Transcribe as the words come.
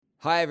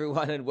Hi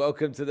everyone and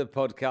welcome to the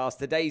podcast.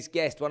 Today's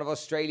guest, one of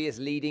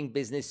Australia's leading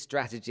business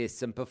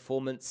strategists and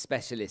performance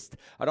specialists,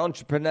 an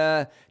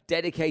entrepreneur,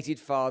 dedicated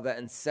father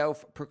and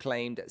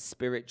self-proclaimed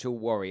spiritual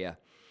warrior.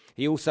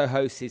 He also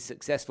hosts his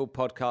successful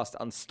podcast,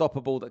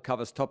 Unstoppable, that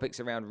covers topics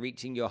around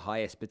reaching your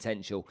highest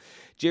potential.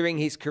 During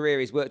his career,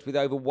 he's worked with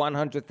over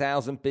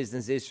 100,000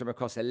 businesses from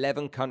across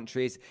 11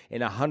 countries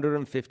in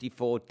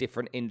 154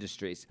 different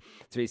industries,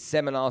 through his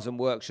seminars and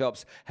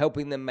workshops,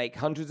 helping them make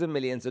hundreds of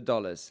millions of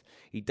dollars.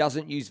 He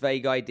doesn't use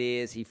vague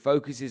ideas. He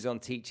focuses on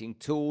teaching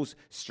tools,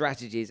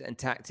 strategies, and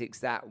tactics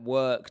that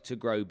work to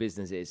grow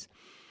businesses.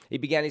 He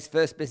began his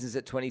first business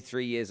at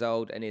 23 years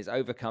old and has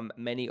overcome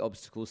many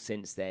obstacles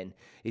since then.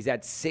 He's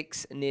had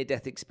 6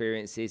 near-death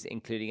experiences,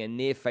 including a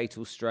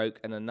near-fatal stroke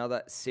and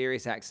another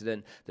serious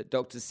accident that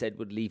doctors said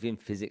would leave him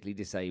physically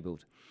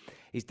disabled.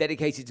 He's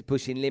dedicated to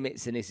pushing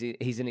limits, and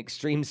he's an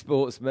extreme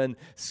sportsman,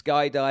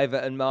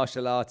 skydiver and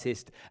martial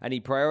artist, and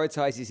he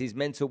prioritizes his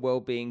mental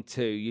well-being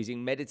too,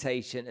 using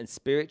meditation and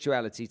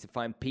spirituality to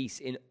find peace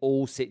in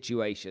all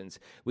situations,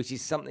 which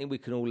is something we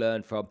can all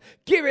learn from.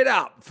 Give it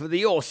up for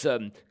the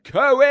awesome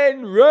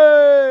Kerwin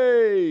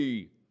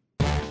Rae!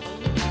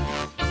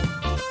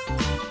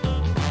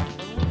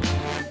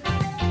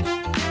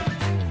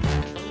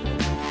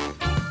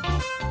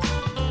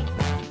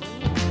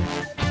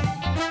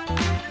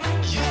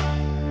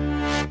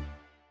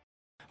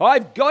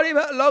 I've got him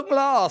at long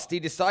last. He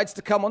decides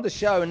to come on the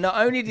show, and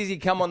not only does he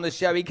come on the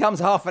show, he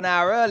comes half an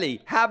hour early.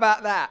 How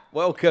about that?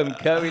 Welcome,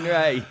 Kerwin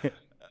Rae.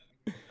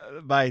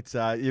 Mate,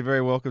 you're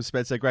very welcome,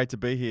 Spencer. Great to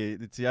be here.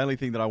 It's the only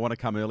thing that I want to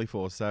come early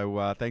for,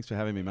 so thanks for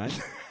having me, mate.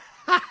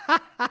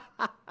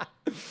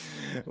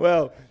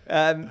 Well,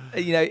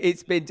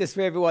 it's been, just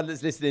for everyone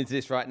that's listening to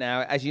this right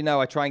now, as you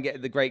know, I try and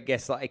get the great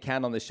guests that I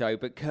can on the show,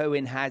 but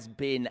Kerwin has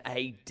been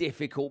a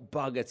difficult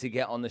bugger to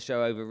get on the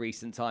show over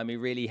recent time. He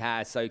really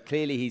has. So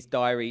clearly his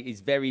diary is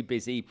very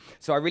busy.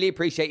 So I really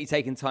appreciate you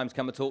taking time to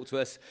come and talk to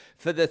us.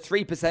 For the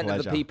 3%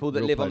 of the people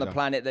that live on the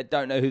planet that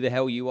don't know who the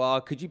hell you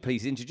are, could you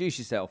please introduce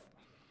yourself?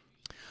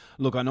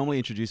 Look, I normally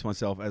introduce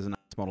myself as an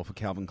arts model for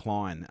Calvin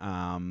Klein,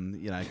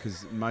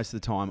 because most of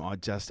the time I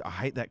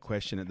hate that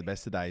question at the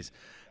best of days.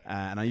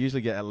 And I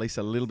usually get at least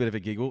a little bit of a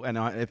giggle. And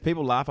if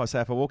people laugh, I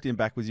say, if I walked in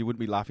backwards, you wouldn't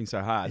be laughing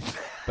so hard.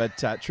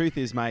 But truth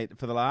is, mate,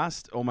 for the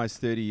last almost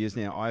 30 years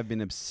now, I've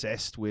been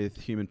obsessed with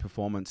human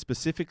performance,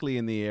 specifically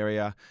in the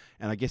area,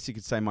 and I guess you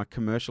could say my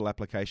commercial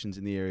applications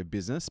in the area of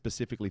business,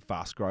 specifically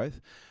fast growth.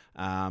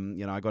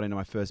 I got into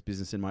my first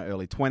business in my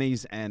early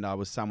 20s, and I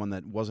was someone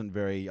that I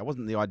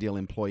wasn't the ideal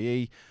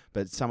employee,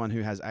 but someone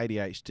who has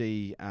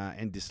ADHD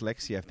and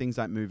dyslexia. If things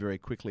don't move very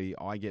quickly,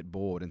 I get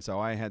bored. And so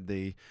I had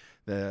the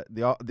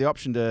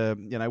option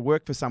to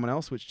work for someone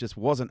else, which just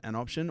wasn't an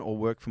option, or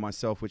work for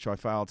myself, which I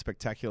failed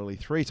spectacularly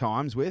 3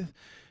 times with,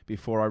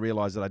 before I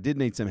realized that I did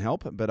need some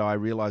help. But I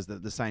realized that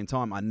at the same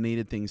time I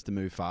needed things to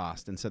move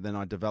fast, and so then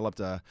I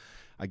developed a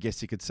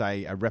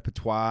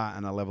repertoire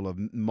and a level of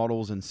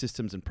models and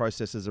systems and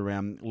processes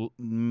around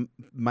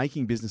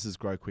making businesses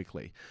grow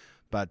quickly.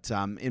 But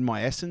in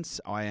my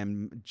essence, I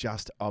am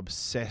just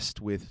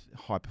obsessed with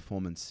high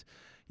performance.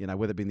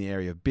 Whether it be in the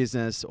area of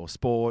business or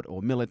sport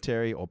or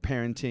military or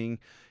parenting,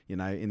 in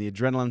the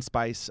adrenaline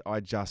space, I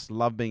just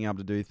love being able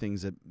to do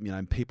things that,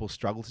 people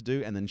struggle to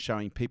do, and then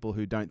showing people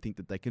who don't think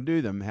that they can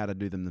do them how to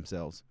do them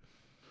themselves.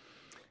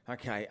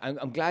 Okay,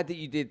 I'm glad that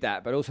you did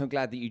that, but also I'm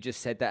glad that you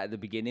just said that at the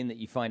beginning, that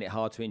you find it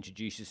hard to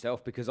introduce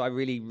yourself, because I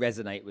really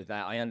resonate with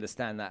that. I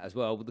understand that as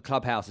well. The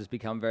Clubhouse has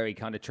become very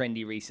kind of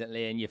trendy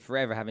recently, and you're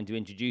forever having to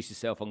introduce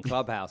yourself on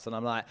Clubhouse. And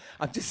I'm like,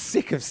 I'm just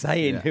sick of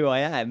saying who I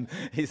am.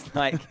 It's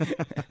like...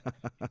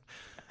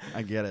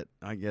 I get it.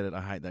 I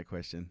hate that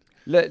question.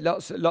 Look,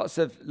 lots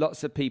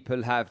of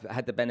people have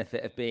had the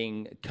benefit of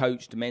being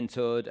coached,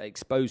 mentored,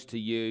 exposed to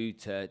you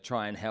to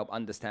try and help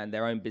understand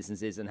their own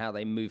businesses and how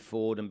they move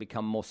forward and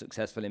become more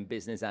successful in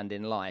business and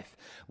in life.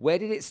 Where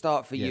did it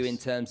start for you in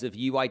terms of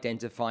you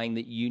identifying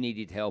that you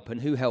needed help, and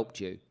who helped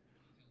you?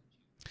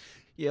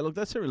 Yeah, look,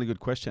 that's a really good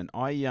question.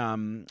 I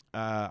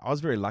was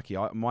very lucky.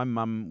 My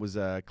mum was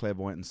a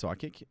clairvoyant and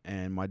psychic,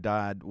 and my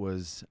dad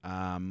was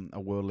a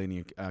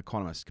world-leading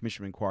economist,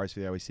 Commissioner of Inquiries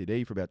for the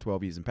OECD for about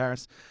 12 years in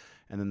Paris,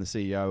 and then the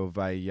CEO of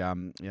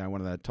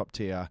one of the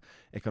top-tier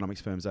economics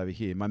firms over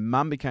here. My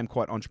mum became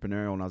quite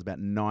entrepreneurial when I was about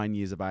 9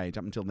 years of age.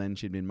 Up until then,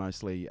 she'd been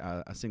mostly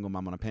a single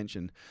mum on a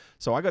pension.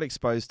 So I got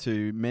exposed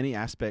to many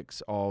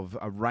aspects of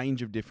a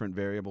range of different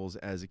variables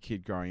as a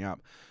kid growing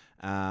up.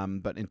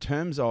 But in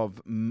terms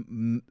of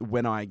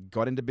when I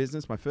got into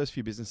business, my first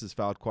few businesses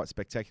failed quite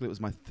spectacularly. It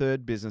was my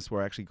third business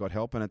where I actually got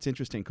help. And it's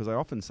interesting because I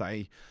often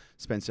say,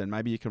 Spencer, and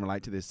maybe you can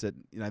relate to this, that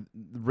the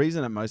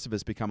reason that most of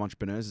us become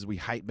entrepreneurs is we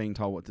hate being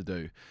told what to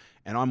do.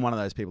 And I'm one of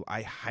those people.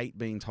 I hate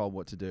being told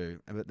what to do.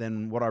 But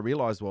then what I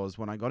realized was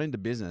when I got into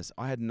business,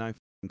 I had no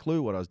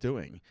clue what I was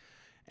doing.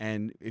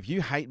 And if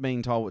you hate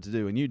being told what to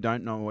do and you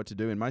don't know what to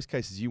do, in most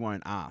cases you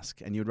won't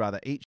ask, and you'd rather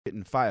eat shit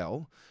and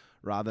fail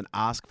rather than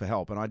ask for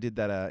help. And I did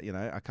that,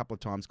 a couple of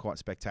times quite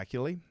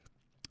spectacularly.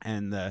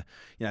 And the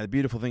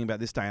beautiful thing about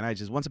this day and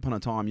age is once upon a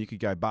time you could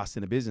go bust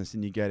in a business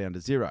and you go down to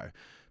zero.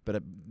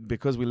 But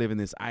because we live in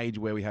this age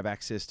where we have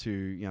access to,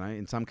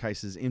 in some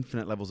cases,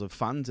 infinite levels of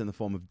funds in the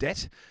form of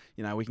debt,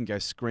 we can go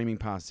screaming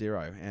past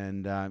zero.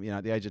 And,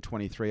 at the age of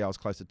 23, I was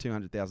close to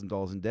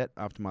 $200,000 in debt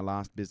after my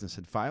last business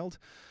had failed.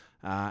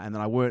 And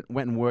then I went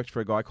and worked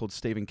for a guy called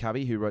Stephen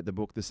Covey, who wrote the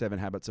book, The 7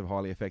 Habits of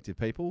Highly Effective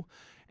People.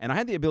 And I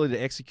had the ability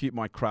to execute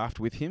my craft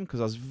with him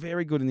because I was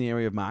very good in the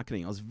area of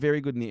marketing. I was very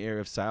good in the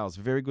area of sales,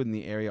 very good in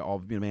the area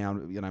of being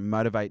able to,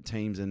 motivate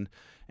teams and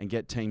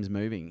get teams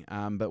moving.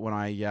 But when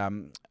I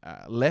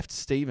left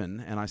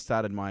Stephen and I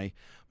started my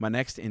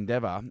next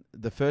endeavor,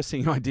 the first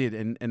thing I did,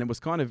 and it was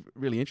kind of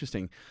really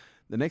interesting,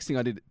 the next thing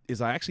I did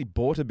is I actually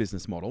bought a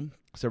business model.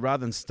 So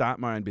rather than start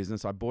my own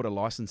business, I bought a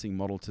licensing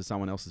model to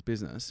someone else's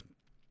business.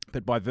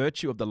 But by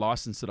virtue of the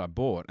license that I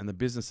bought and the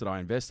business that I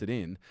invested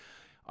in,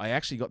 I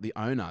actually got the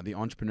owner, the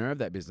entrepreneur of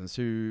that business,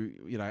 who,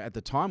 at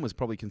the time was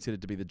probably considered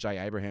to be the J.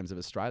 Abrahams of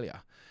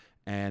Australia.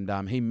 And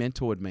he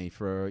mentored me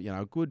for,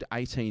 a good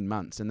 18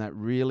 months. And that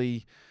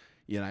really,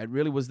 it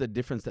really was the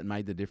difference that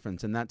made the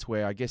difference. And that's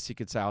where I guess you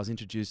could say I was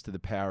introduced to the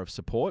power of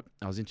support.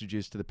 I was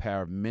introduced to the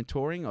power of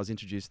mentoring. I was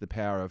introduced to the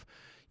power of,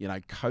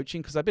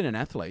 coaching, because I've been an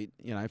athlete,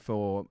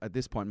 for at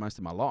this point most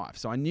of my life.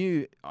 So I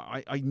knew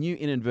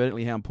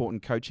inadvertently how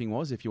important coaching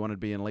was if you wanted to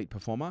be an elite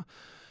performer,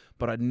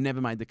 but I'd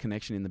never made the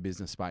connection in the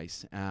business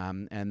space.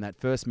 And that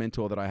first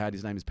mentor that I had,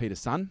 his name is Peter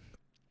Sun,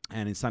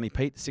 and in Sonny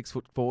Pete,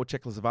 6'4",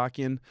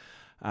 Czechoslovakian.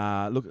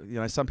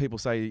 Look, some people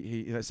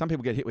say some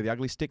people get hit with the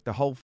ugly stick. The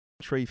whole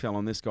tree fell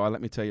on this guy,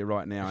 let me tell you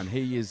right now. And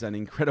he is an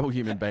incredible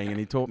human being, and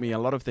he taught me a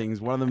lot of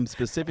things. One of them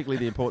specifically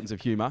the importance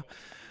of humor.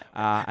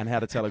 And how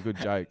to tell a good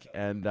joke.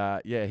 And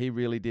he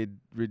really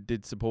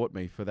did support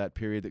me for that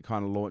period that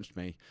kind of launched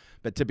me.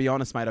 But to be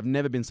honest, mate, I've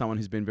never been someone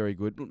who's been very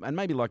good, and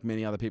maybe like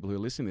many other people who are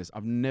listening to this,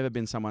 I've never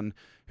been someone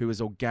who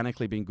has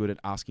organically been good at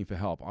asking for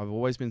help. I've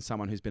always been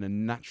someone who's been a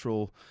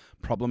natural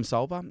problem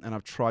solver, and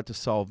I've tried to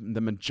solve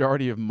the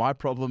majority of my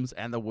problems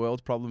and the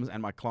world's problems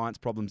and my clients'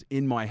 problems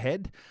in my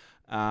head,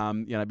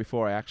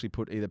 before I actually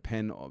put either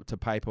pen to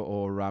paper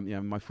or,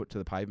 my foot to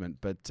the pavement.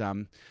 But,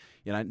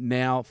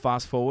 now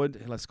fast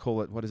forward, let's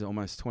call it,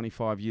 almost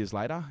 25 years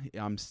later,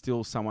 I'm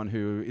still someone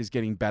who is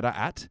getting better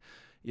at,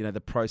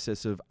 the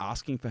process of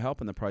asking for help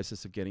and the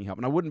process of getting help.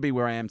 And I wouldn't be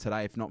where I am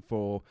today if not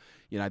for,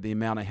 the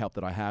amount of help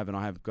that I have. And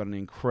I have got an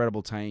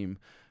incredible team,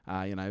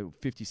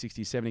 50,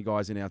 60, 70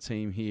 guys in our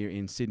team here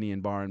in Sydney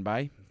and Byron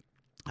Bay.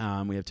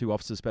 We have 2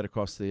 offices spread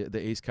across the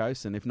East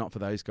Coast. And if not for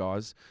those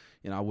guys,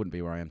 I wouldn't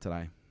be where I am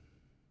today.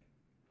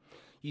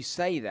 You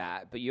say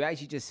that, but you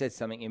actually just said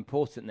something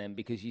important then,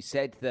 because you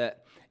said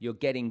that you're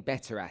getting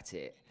better at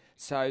it.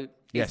 So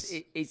yes.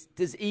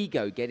 Does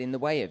ego get in the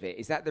way of it?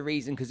 Is that the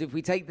reason? Because if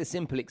we take the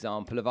simple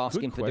example of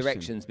asking for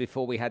directions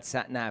before we had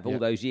sat-nav all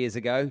those years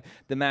ago,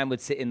 the man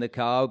would sit in the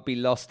car, be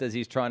lost as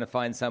he's trying to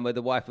find somewhere.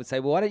 The wife would say,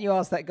 well, why don't you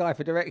ask that guy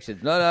for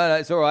directions? No,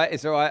 it's all right.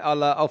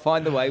 I'll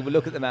find the way. We'll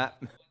look at the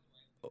map.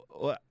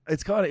 Well,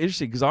 it's kind of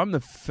interesting because I'm the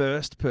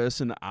first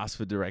person to ask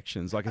for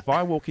directions. Like if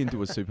I walk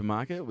into a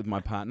supermarket with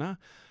my partner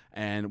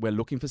and we're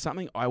looking for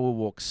something, I will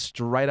walk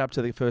straight up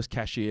to the first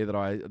cashier that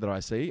I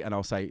see, and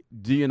I'll say,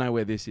 do you know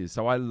where this is?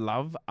 So I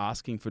love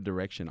asking for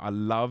direction. I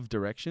love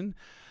direction.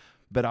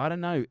 But I don't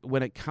know,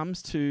 when it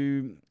comes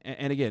to,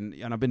 and again,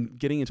 and I've been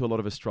getting into a lot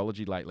of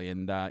astrology lately,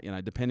 and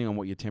depending on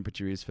what your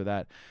temperature is for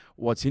that,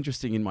 what's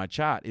interesting in my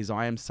chart is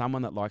I am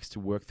someone that likes to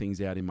work things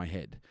out in my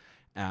head.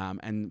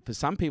 And for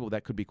some people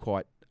that could be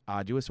quite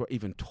arduous or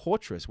even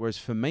torturous, whereas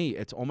for me,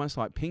 it's almost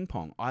like ping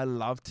pong. I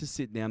love to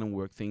sit down and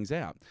work things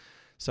out.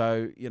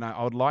 So,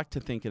 I would like to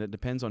think, and it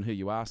depends on who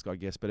you ask, I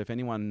guess, but if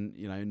anyone,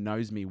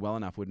 knows me well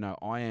enough would know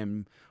I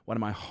am, one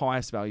of my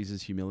highest values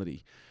is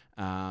humility.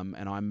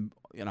 And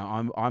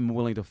I'm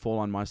willing to fall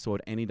on my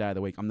sword any day of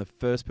the week. I'm the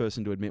first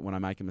person to admit when I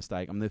make a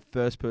mistake. I'm the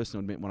first person to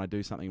admit when I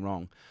do something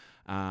wrong.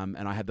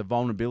 And I have the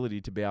vulnerability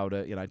to be able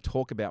to,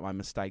 talk about my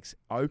mistakes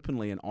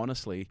openly and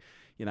honestly,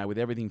 with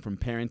everything from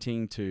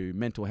parenting to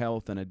mental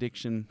health and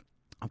addiction.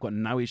 I've got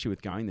no issue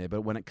with going there.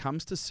 But when it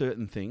comes to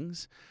certain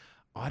things,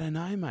 I don't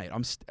know, mate.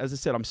 As I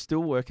said, I'm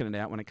still working it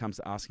out when it comes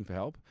to asking for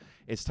help.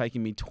 It's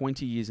taken me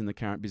 20 years in the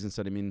current business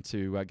that I'm in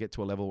to get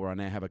to a level where I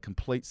now have a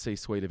complete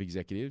C-suite of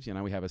executives.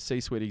 We have a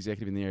C-suite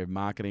executive in the area of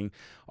marketing,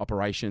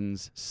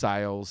 operations,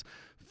 sales,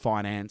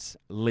 finance,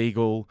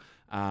 legal,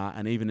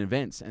 and even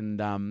events. And,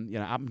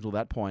 up until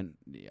that point,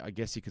 I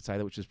guess you could say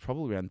that, which was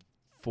probably around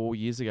 4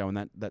 years ago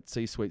when that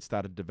C-suite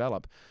started to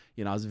develop,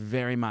 I was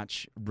very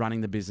much running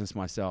the business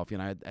myself.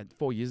 At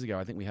 4 years ago,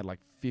 I think we had like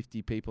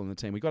 50 people in the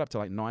team. We got up to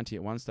like 90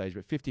 at one stage,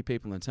 but 50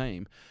 people in the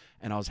team.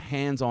 And I was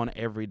hands-on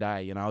every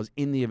day. I was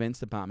in the events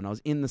department. I was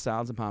in the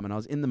sales department.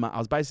 I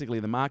was basically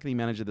the marketing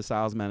manager, the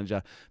sales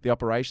manager, the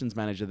operations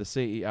manager, the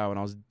CEO. And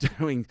I was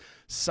doing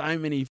so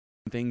many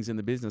things in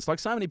the business, like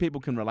so many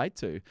people can relate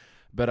to.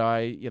 But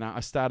I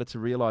started to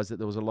realize that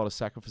there was a lot of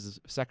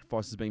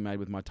sacrifices being made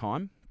with my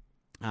time.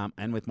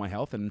 And with my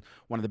health. And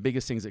one of the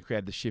biggest things that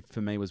created the shift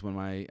for me was when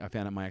I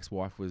found out my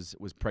ex-wife was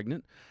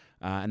pregnant.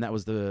 And that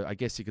was I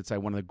guess you could say,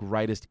 one of the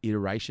greatest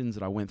iterations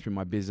that I went through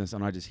my business,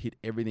 and I just hit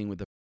everything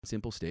with a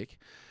simple stick.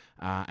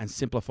 and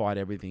simplified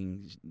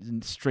everything,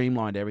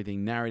 streamlined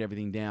everything, narrowed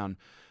everything down.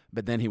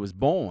 But then he was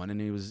born,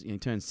 and he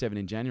turned 7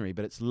 in January.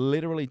 But it's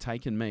literally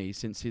taken me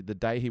since the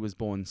day he was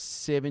born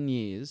 7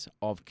 years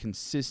of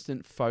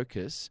consistent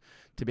focus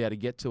to be able to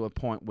get to a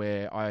point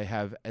where I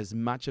have as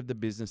much of the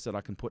business that I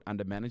can put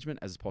under management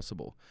as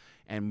possible.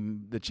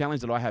 And the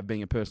challenge that I have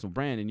being a personal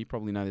brand, and you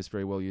probably know this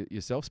very well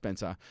yourself,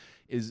 Spencer,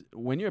 is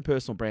when you're a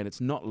personal brand, it's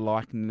not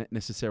like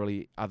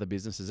necessarily other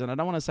businesses. And I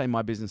don't want to say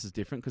my business is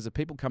different, because if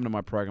people come to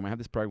my program, I have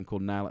this program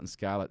called Nail It and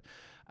Scale It,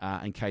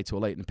 and K to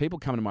Elite. And people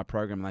come into my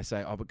program and they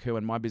say, oh, but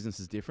Kerwin, my business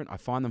is different. I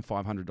find them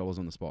 $500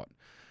 on the spot,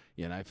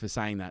 for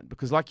saying that.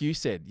 Because like you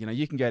said,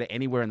 you can go to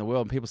anywhere in the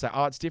world and people say,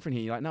 oh, it's different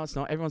here. You're like, no, it's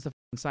not. Everyone's the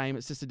same.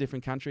 It's just a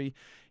different country,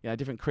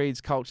 different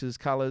creeds, cultures,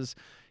 colors,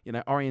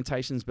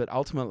 orientations. But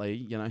ultimately,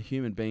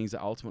 human beings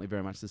are ultimately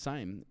very much the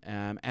same.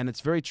 And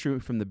it's very true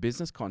from the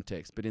business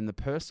context. But in the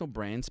personal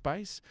brand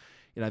space,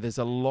 there's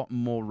a lot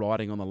more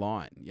riding on the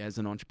line as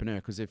an entrepreneur.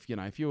 Because if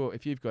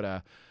you've got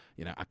a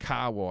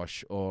car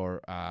wash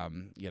or a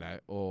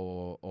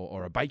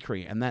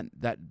bakery, and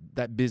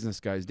that business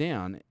goes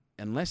down,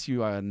 unless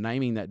you are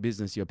naming that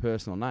business your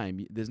personal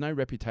name, there's no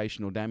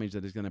reputational damage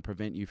that is going to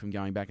prevent you from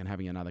going back and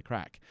having another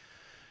crack.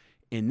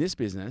 In this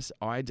business,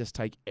 I just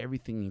take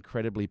everything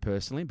incredibly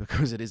personally,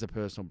 because it is a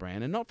personal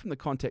brand, and not from the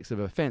context of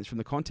offense, from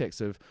the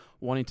context of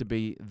wanting to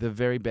be the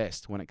very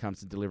best when it comes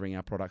to delivering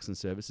our products and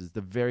services,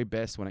 the very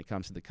best when it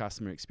comes to the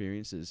customer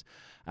experiences,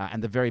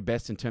 and the very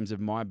best in terms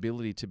of my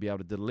ability to be able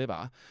to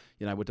deliver,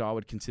 what I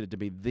would consider to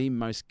be the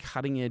most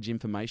cutting edge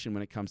information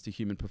when it comes to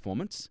human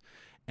performance,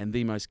 and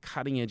the most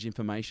cutting edge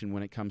information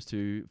when it comes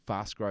to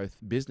fast growth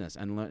business,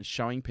 and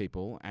showing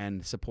people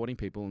and supporting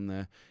people in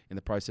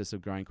the process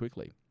of growing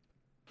quickly.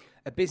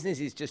 A business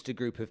is just a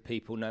group of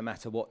people, no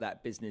matter what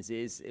that business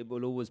is. It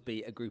will always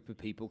be a group of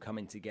people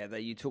coming together.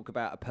 You talk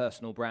about a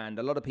personal brand.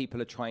 A lot of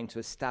people are trying to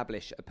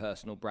establish a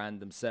personal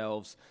brand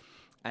themselves,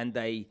 and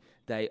they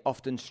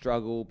often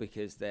struggle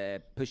because they're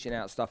pushing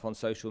out stuff on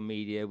social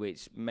media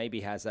which maybe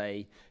has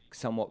a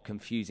somewhat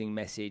confusing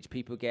message.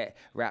 People get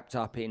wrapped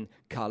up in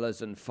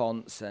colours and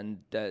fonts and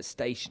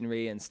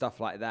stationery and stuff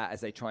like that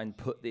as they try and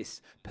put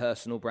this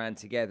personal brand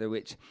together,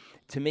 which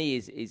to me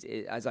is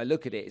as I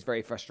look at it, it's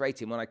very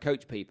frustrating. When I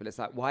coach people, it's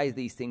like, why are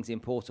these things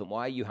important?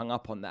 Why are you hung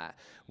up on that?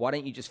 Why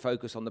don't you just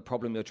focus on the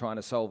problem you're trying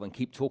to solve and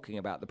keep talking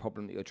about the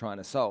problem that you're trying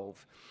to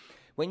solve?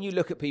 When you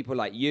look at people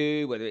like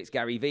you, whether it's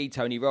Gary Vee,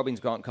 Tony Robbins,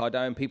 Grant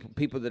Cardone,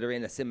 people that are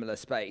in a similar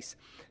space,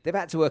 they've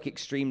had to work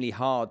extremely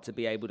hard to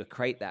be able to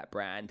create that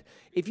brand.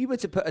 If you were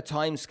to put a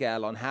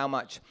timescale on how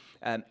much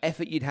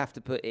effort you'd have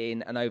to put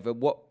in and over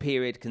what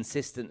period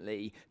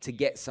consistently to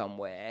get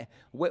somewhere,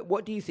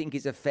 what do you think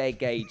is a fair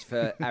gauge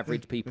for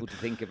average people to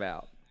think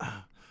about?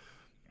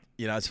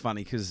 It's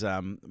funny because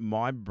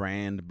my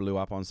brand blew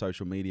up on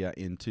social media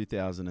in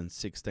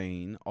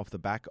 2016 off the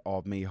back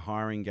of me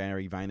hiring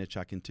Gary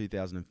Vaynerchuk in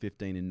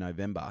 2015 in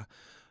November.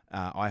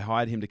 I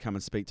hired him to come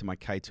and speak to my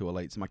K2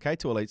 Elites. My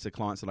K2 Elites are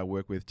clients that I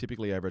work with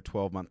typically over a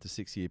 12-month to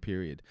 6-year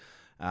period.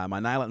 My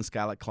Nail It and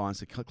Scale It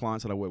clients are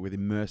clients that I work with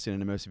immersed in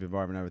an immersive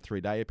environment over a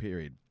 3-day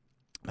period.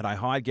 But I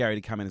hired Gary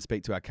to come in and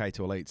speak to our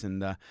K2 Elites.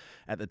 And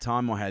at the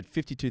time, I had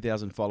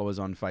 52,000 followers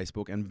on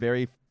Facebook and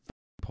very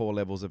poor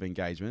levels of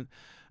engagement.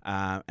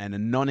 And a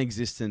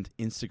non-existent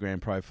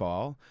Instagram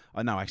profile.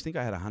 I think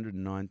I had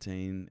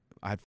 119.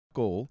 I had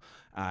all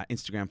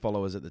Instagram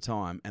followers at the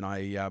time, and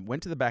I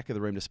went to the back of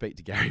the room to speak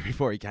to Gary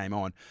before he came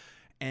on.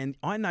 And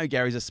I know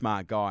Gary's a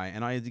smart guy,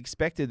 and I had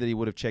expected that he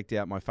would have checked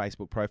out my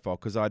Facebook profile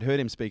because I'd heard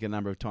him speak a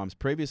number of times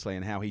previously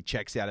and how he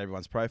checks out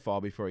everyone's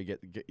profile before he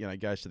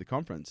goes to the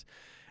conference.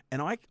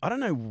 And I don't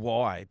know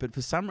why, but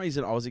for some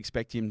reason I was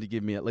expecting him to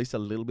give me at least a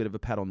little bit of a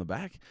pat on the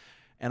back.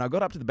 And I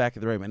got up to the back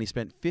of the room and he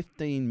spent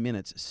 15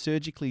 minutes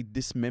surgically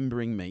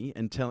dismembering me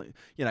and telling,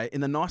 in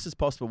the nicest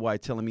possible way,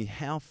 telling me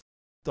how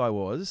I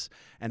was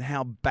and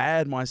how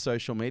bad my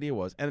social media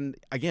was. And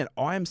again,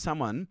 I am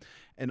someone,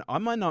 and I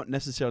might not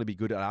necessarily be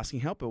good at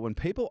asking help, but when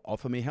people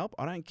offer me help,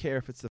 I don't care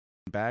if it's the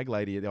bag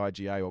lady at the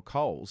IGA or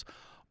Coles.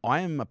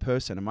 I am a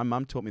person, and my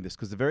mum taught me this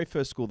because the very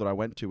first school that I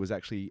went to was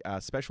actually a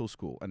special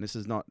school, and this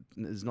is not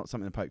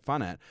something to poke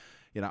fun at.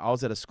 I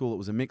was at a school. It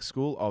was a mixed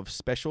school of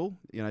special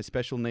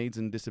needs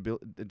and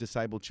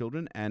disabled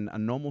children, and a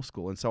normal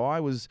school. And so I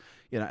was,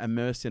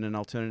 immersed in an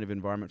alternative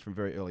environment from a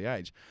very early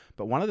age.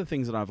 But one of the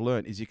things that I've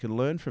learned is you can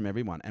learn from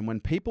everyone. And when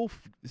people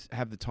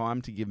have the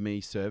time to give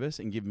me service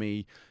and give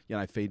me,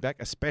 feedback,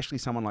 especially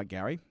someone like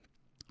Gary,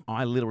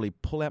 I literally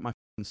pull out my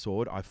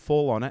sword, I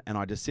fall on it, and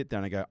I just sit there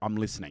and I go, I'm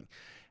listening.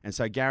 And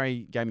so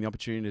Gary gave me the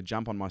opportunity to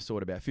jump on my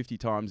sword about 50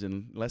 times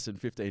in less than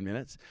 15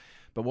 minutes.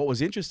 But what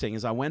was interesting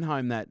is I went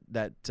home that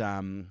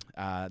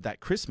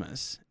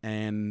Christmas,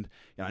 and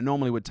I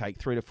normally would take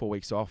 3 to 4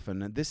 weeks off.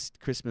 And this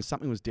Christmas,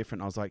 something was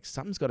different. I was like,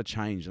 something's got to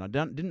change, and I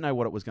didn't know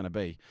what it was going to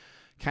be.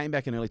 Came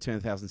back in early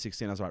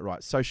 2016. I was like,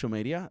 right, social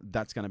media,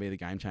 that's going to be the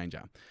game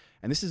changer.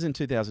 And this is in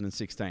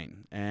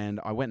 2016.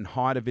 And I went and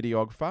hired a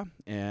videographer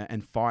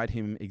and fired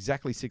him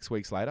exactly 6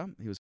 weeks later.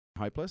 He was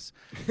hopeless.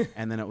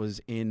 And then it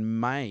was in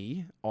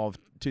May of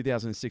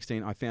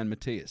 2016, I found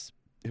Matthias.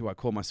 who I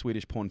call my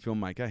Swedish porn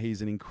filmmaker.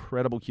 He's an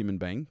incredible human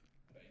being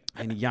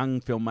and a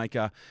young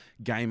filmmaker,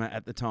 gamer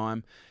at the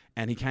time.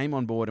 And he came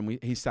on board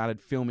and he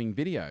started filming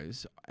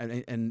videos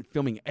and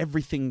filming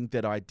everything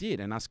that I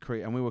did. And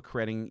and we were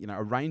creating,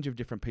 a range of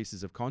different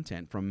pieces of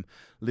content, from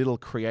little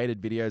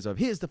created videos of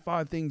here's the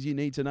 5 things you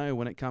need to know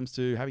when it comes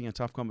to having a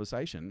tough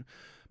conversation.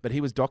 But he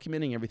was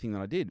documenting everything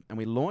that I did. And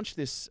we launched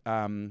this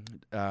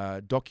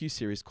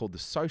docu-series called The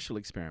Social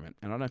Experiment.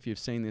 And I don't know if you've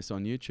seen this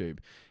on YouTube.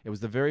 It was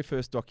the very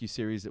first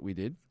docu-series that we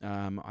did.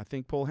 I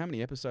think, Paul, how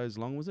many episodes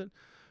long was it?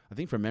 I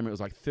think from memory it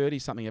was like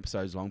 30-something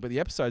episodes long, but the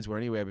episodes were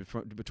anywhere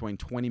between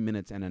 20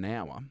 minutes and an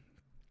hour.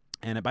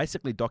 And it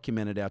basically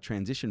documented our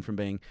transition from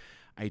being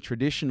a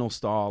traditional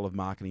style of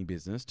marketing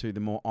business to the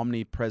more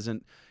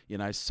omnipresent,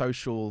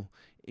 social,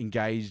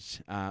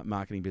 engaged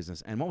marketing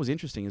business. And what was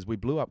interesting is we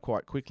blew up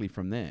quite quickly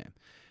from there.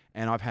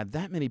 And I've had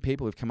that many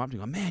people who've come up to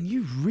me and go, man,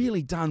 you've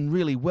really done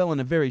really well in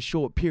a very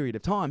short period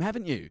of time,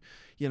 haven't you?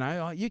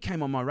 You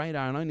came on my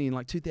radar and only in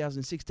like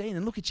 2016,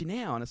 and look at you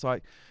now. And it's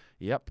like,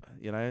 yep,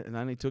 it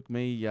only took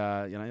me,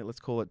 let's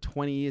call it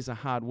 20 years of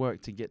hard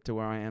work to get to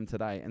where I am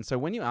today. And so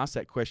when you ask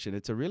that question,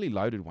 it's a really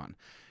loaded one.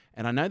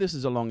 And I know this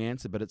is a long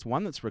answer, but it's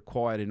one that's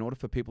required in order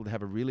for people to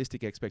have a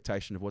realistic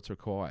expectation of what's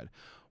required.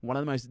 One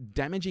of the most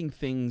damaging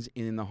things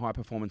in the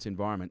high-performance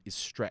environment is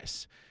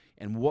stress.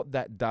 And what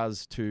that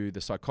does to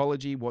the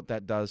psychology, what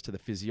that does to the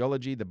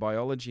physiology, the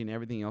biology, and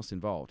everything else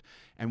involved.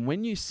 And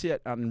when you set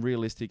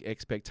unrealistic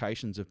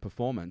expectations of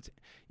performance,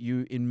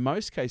 you, in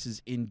most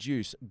cases,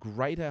 induce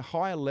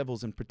higher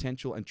levels and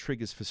potential and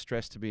triggers for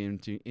stress to be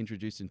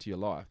introduced into your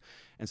life.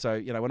 And so,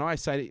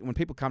 when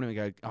people come to me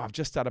and go, I've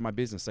just started my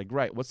business, say,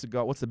 great, what's the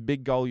goal? What's the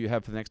big goal you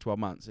have for the next 12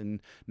 months?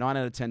 And 9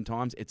 out of 10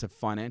 times, it's a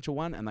financial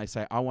one. And they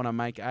say, I want to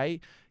make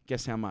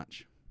guess how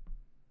much?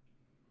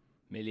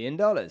 $1 million.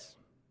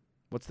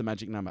 What's the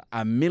magic number?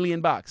 $1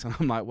 million. And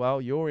I'm like,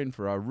 well, you're in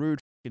for a rude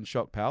fucking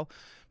shock, pal,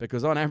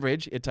 because on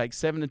average, it takes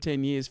 7 to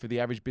 10 years for the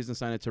average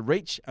business owner to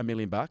reach $1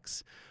 million. But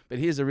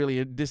here's the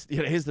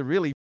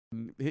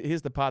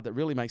part that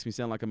really makes me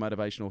sound like a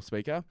motivational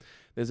speaker.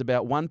 There's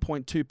about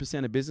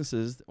 1.2% of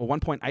businesses, or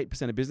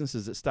 1.8% of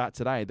businesses that start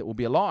today that will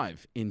be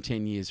alive in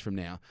 10 years from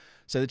now.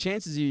 So the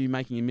chances of you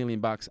making $1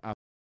 million are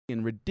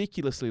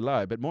ridiculously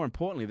low, but more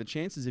importantly, the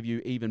chances of you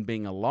even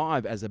being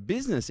alive as a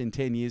business in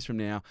 10 years from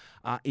now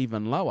are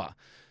even lower.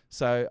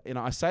 So,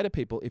 I say to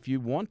people, if you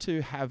want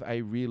to have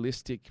a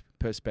realistic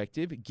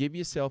perspective, give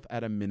yourself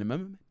at a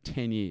minimum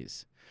 10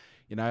 years.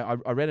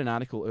 I read an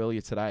article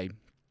earlier today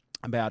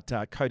about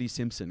Cody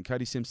Simpson.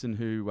 Cody Simpson,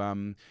 who,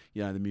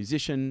 the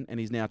musician, and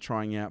he's now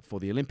trying out for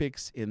the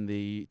Olympics in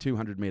the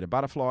 200-meter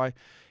butterfly.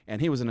 And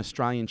he was an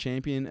Australian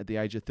champion at the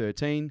age of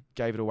 13,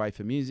 gave it away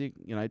for music,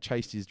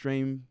 chased his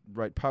dream,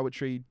 wrote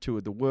poetry,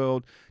 toured the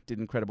world, did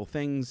incredible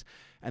things.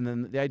 And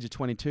then at the age of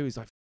 22, he's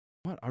like,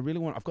 what?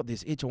 I've got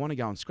this itch. I want to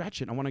go and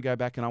scratch it. I want to go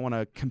back and I want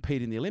to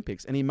compete in the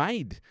Olympics. And he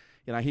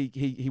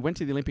he went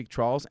to the Olympic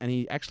trials and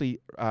he actually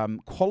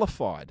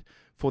qualified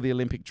for the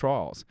Olympic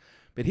trials.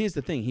 But here's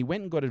the thing. He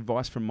went and got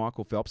advice from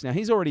Michael Phelps. Now,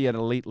 he's already at an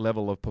elite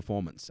level of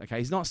performance, okay?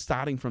 He's not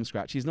starting from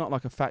scratch. He's not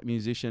like a fat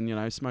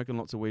musician, smoking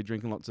lots of weed,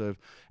 drinking lots of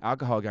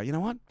alcohol, going, you know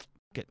what?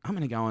 I'm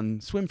going to go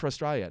and swim for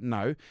Australia.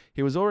 No,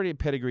 he was already a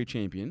pedigree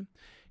champion.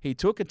 He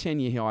took a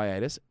 10-year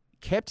hiatus,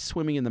 kept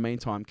swimming in the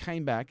meantime,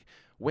 came back,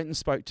 went and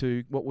spoke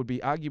to what would be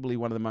arguably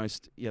one of the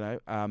most,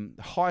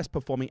 highest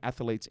performing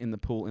athletes in the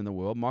pool in the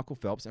world, Michael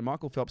Phelps. And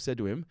Michael Phelps said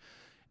to him,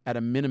 at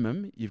a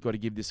minimum, you've got to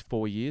give this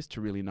 4 years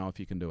to really know if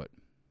you can do it.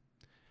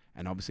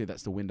 And obviously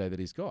that's the window that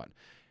he's got.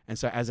 And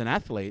so as an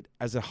athlete,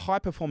 as a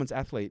high-performance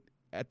athlete,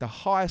 at the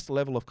highest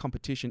level of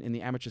competition in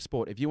the amateur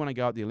sport, if you want to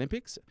go at the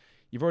Olympics,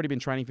 you've already been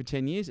training for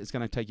 10 years, it's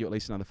going to take you at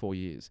least another 4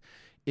 years.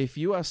 If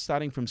you are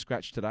starting from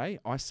scratch today,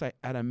 I say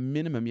at a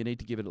minimum, you need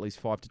to give it at least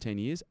 5 to 10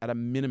 years. At a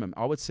minimum,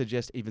 I would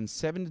suggest even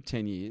 7 to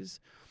 10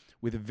 years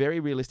with a very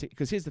realistic,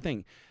 because here's the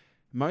thing,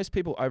 most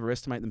people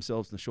overestimate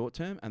themselves in the short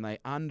term and they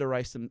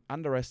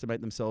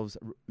underestimate themselves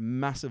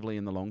massively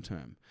in the long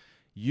term.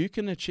 You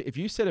can achieve, if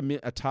you set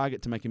a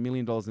target to make $1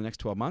 million in the next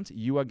 12 months,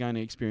 you are going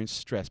to experience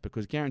stress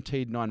because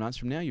guaranteed 9 months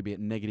from now, you'll be at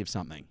negative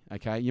something,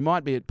 okay? You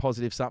might be at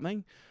positive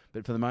something,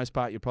 but for the most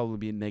part, you'll probably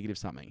be at negative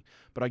something.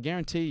 But I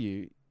guarantee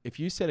you, if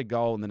you set a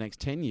goal in the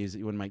next 10 years that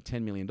you want to make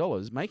 $10 million,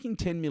 making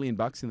 $10 million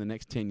in the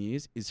next 10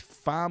 years is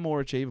far more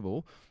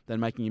achievable than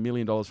making $1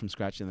 million from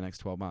scratch in the next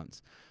 12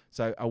 months.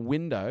 So a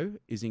window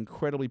is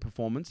incredibly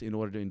performance in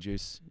order to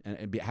induce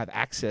and have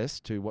access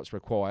to what's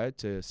required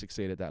to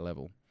succeed at that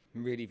level.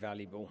 Really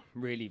valuable,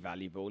 really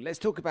valuable. Let's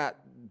talk about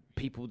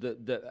people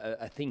that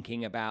are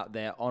thinking about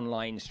their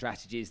online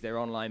strategies, their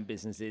online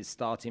businesses,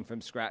 starting from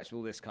scratch,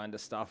 all this kind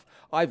of stuff.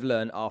 I've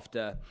learned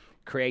after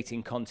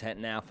creating content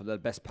now for the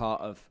best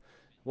part of,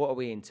 what are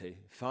we into,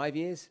 5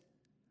 years?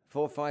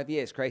 4 or 5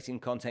 years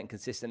creating content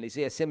consistently. So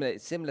yeah,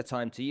 similar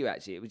time to you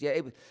actually.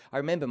 I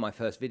remember my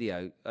first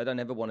video. I don't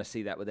ever want to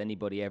see that with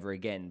anybody ever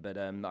again, but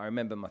I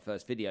remember my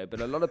first video.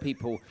 But a lot of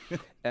people...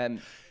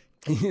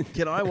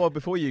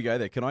 Before you go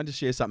there, can I just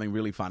share something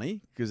really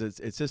funny? Because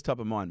it's just top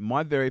of mind.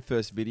 My very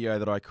first video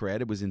that I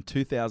created was in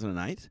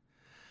 2008.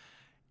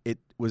 It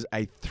was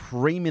a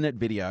 3-minute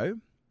video.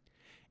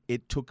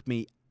 It took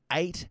me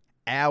 8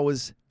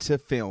 hours to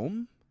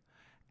film.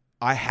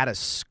 I had a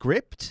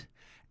script,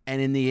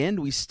 and in the end,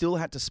 we still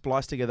had to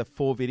splice together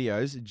 4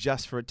 videos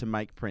just for it to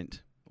make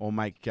print or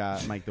make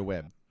the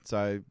web.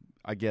 So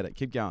I get it.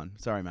 Keep going.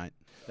 Sorry, mate.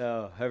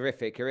 Oh,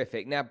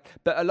 horrific. Now,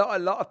 but a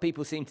lot of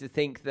people seem to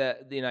think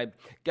that,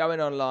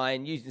 going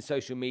online, using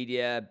social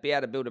media, be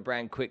able to build a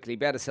brand quickly,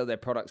 be able to sell their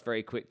products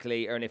very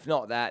quickly, and if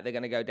not that, they're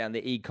going to go down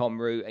the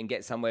e-com route and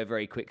get somewhere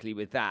very quickly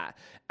with that.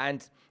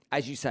 And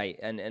as you say,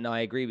 and I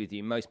agree with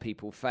you, most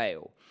people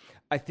fail.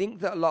 I think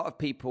that a lot of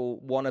people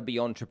want to be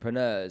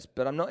entrepreneurs,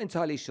 but I'm not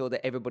entirely sure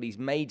that everybody's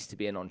made to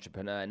be an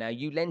entrepreneur. Now,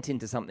 you lent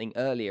into something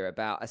earlier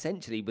about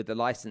essentially with the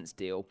license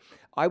deal.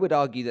 I would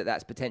argue that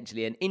that's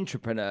potentially an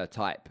intrapreneur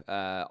type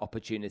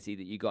opportunity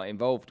that you got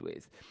involved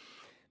with.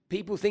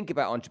 People think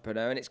about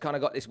entrepreneur, and it's kind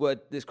of got this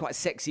word, this quite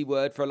sexy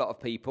word for a lot of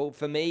people.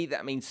 For me,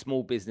 that means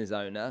small business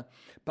owner.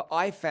 But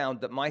I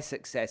found that my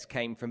success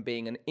came from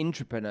being an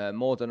intrapreneur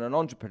more than an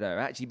entrepreneur.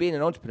 Actually, being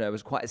an entrepreneur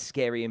was quite a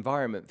scary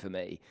environment for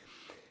me.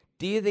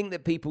 Do you think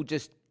that people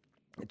just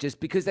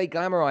because they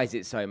glamorize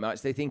it so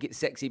much, they think it's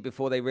sexy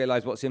before they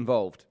realize what's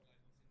involved?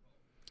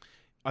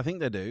 I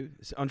think they do.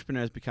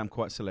 Entrepreneurs become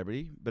quite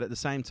celebrity, but at the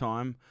same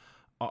time,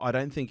 I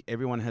don't think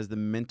everyone has the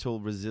mental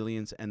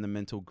resilience and the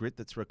mental grit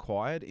that's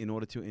required in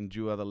order to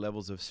endure the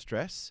levels of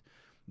stress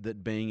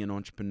that being an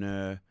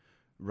entrepreneur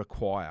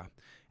require.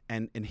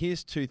 And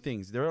here's 2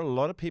 things. There are a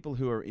lot of people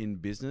who are in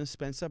business,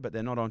 Spencer, but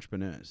they're not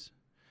entrepreneurs.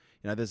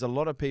 There's a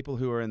lot of people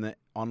who are in the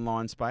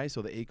online space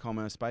or the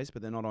e-commerce space,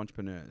 but they're not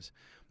entrepreneurs.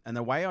 And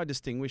the way I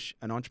distinguish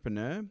an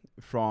entrepreneur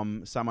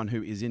from someone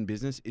who is in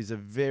business is a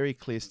very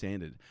clear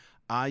standard.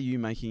 Are you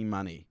making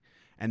money?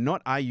 And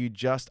not are you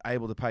just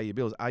able to pay your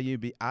bills? Are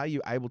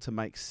you able to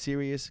make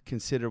serious,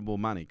 considerable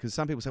money? Because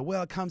some people say,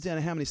 well, it comes down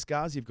to how many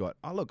scars you've got.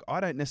 Oh, look, I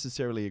don't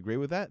necessarily agree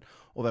with that.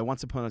 Although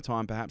once upon a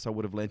time, perhaps I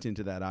would have lent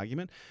into that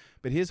argument.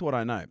 But here's what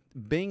I know.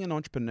 Being an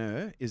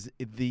entrepreneur is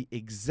the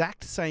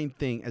exact same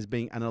thing as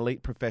being an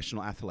elite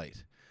professional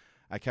athlete.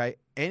 Okay,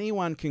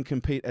 anyone can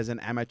compete as an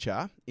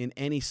amateur in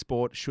any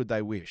sport should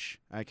they wish,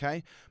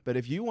 okay? But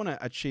if you want to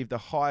achieve the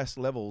highest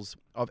levels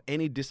of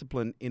any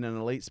discipline in an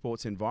elite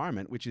sports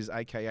environment, which is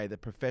AKA the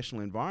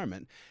professional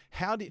environment,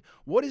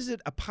 what is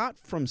it apart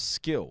from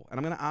skill? And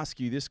I'm going to ask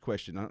you this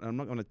question. I'm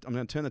going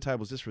to turn the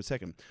tables just for a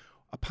second.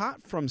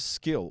 Apart from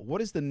skill,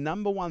 what is the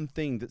number one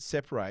thing that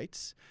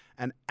separates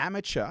an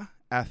amateur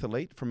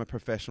athlete from a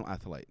professional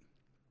athlete?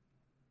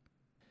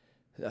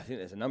 I think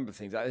there's a number of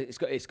things.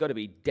 It's got to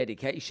be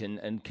dedication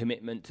and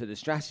commitment to the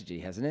strategy,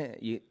 hasn't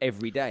it?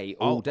 Every day,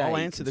 all day. I'll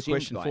answer the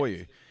question for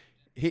you.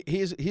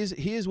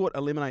 Here's what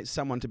eliminates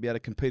someone to be able to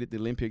compete at the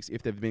Olympics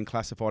if they've been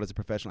classified as a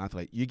professional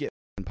athlete. You get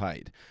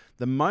paid.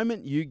 The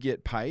moment you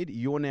get paid,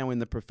 you're now in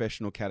the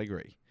professional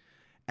category.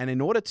 And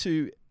in order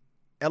to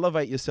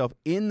elevate yourself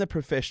in the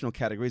professional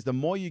categories, the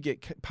more you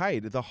get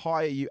paid, the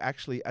higher you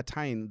actually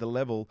attain the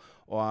level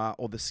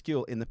or the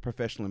skill in the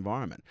professional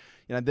environment.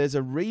 There's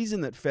a reason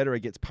that Federer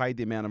gets paid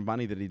the amount of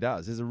money that he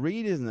does. There's a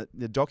reason that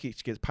the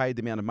Djokovic gets paid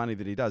the amount of money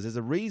that he does. There's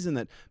a reason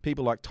that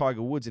people like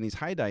Tiger Woods in his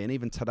heyday and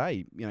even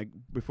today,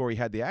 before he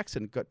had the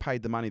accident, got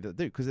paid the money that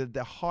they do because they're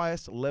the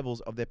highest levels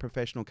of their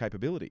professional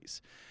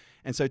capabilities.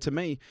 And so to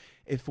me,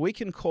 if we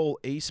can call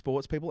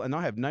esports people, and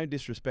I have no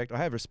disrespect, I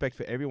have respect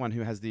for everyone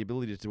who has the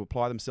ability to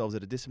apply themselves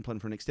at a discipline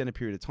for an extended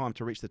period of time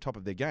to reach the top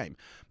of their game.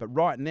 But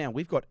right now,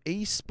 we've got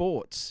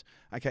esports.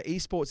 Okay,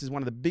 esports is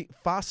one of the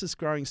fastest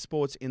growing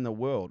sports in the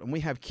world. And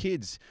we have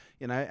kids,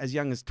 as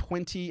young as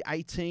 20,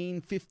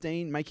 18,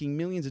 15, making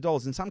millions of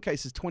dollars, in some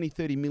cases $20,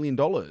 $30 million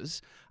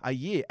a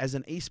year as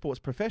an esports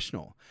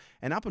professional.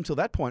 And up until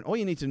that point, all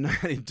you need to know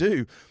how to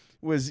do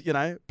was,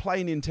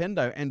 play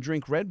Nintendo and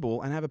drink Red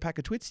Bull and have a pack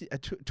of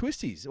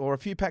Twisties or a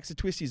few packs of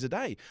Twisties a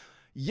day.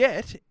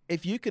 Yet,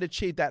 if you could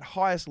achieve that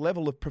highest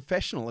level of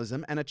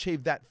professionalism and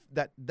achieve that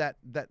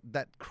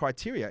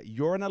criteria,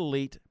 you're an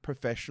elite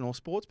professional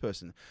sports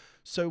person.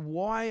 So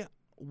why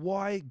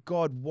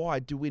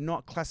do we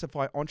not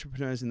classify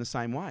entrepreneurs in the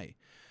same way?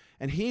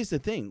 And here's the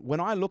thing.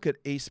 When I look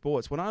at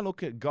esports, when I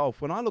look at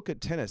golf, when I look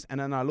at tennis, and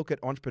then I look at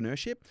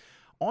entrepreneurship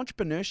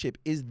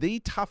is the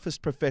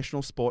toughest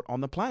professional sport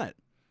on the planet.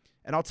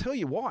 And I'll tell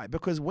you why.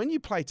 Because when you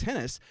play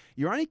tennis,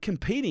 you are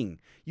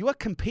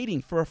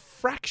competing for a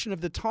fraction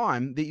of the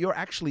time that you're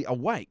actually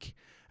awake.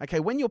 Okay,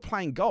 when you're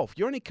playing golf,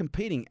 you're only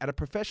competing at a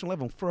professional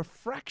level for a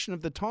fraction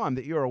of the time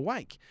that you're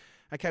awake.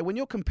 Okay, when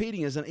you're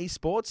competing as an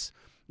esports,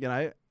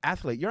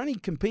 athlete, you're only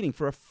competing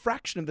for a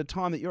fraction of the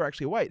time that you're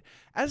actually awake.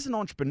 As an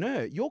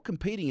entrepreneur, you're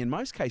competing in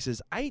most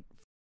cases 8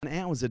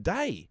 hours a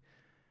day.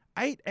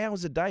 8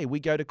 hours a day we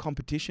go to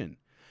competition.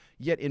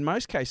 Yet in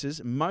most cases,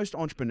 most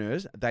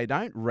entrepreneurs, they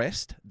don't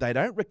rest, they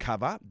don't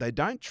recover, they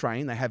don't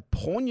train, they have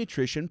poor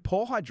nutrition,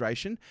 poor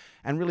hydration,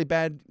 and really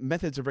bad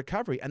methods of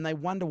recovery. And they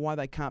wonder why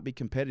they can't be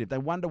competitive. They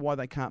wonder why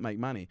they can't make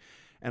money.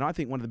 And I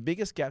think one of the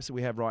biggest gaps that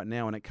we have right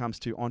now when it comes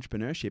to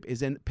entrepreneurship is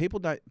then people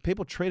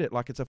treat it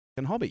like it's a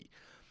fucking hobby.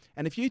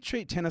 And if you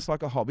treat tennis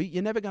like a hobby,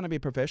 you're never going to be a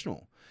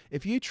professional.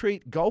 If you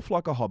treat golf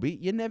like a hobby,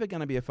 you're never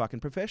going to be a fucking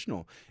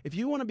professional. If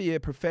you want to be a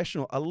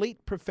professional,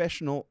 elite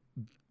professional,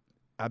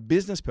 a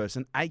business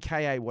person,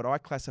 aka what I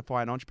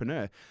classify an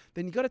entrepreneur,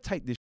 then you got to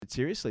take this shit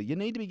seriously. You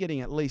need to be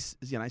getting at least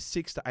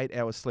 6 to 8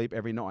 hours sleep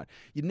every night.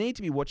 You need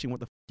to be watching what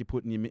the you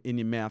put in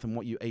your mouth and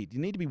what you eat. You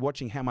need to be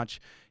watching how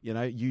much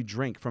you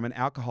drink from an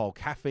alcohol,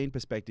 caffeine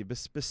perspective, but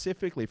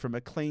specifically from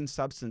a clean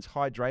substance,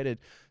 hydrated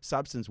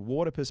substance,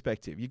 water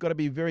perspective. You've got to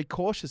be very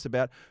cautious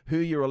about who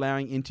you're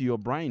allowing into your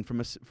brain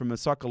from a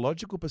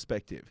psychological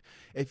perspective.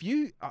 If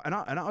you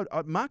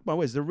I mark my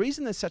words, the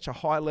reason there's such a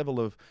high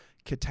level of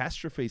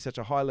catastrophe, such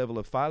a high level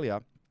of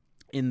failure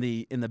in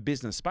the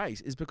business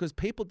space is because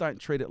people don't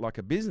treat it like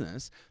a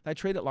business, they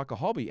treat it like a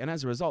hobby, and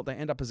as a result they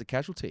end up as a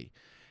casualty.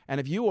 And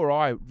if you or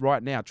I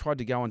right now tried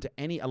to go onto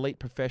any elite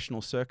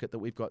professional circuit that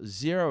we've got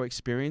zero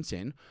experience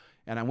in,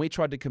 and we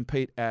tried to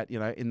compete at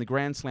in the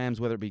Grand Slams,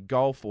 whether it be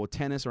golf or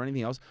tennis or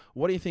anything else,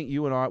 what do you think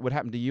would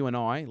happen to you and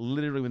I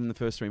literally within the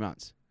first 3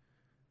 months?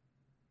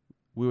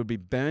 We would be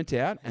burnt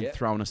out and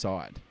thrown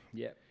aside.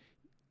 Yeah.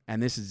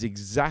 And this is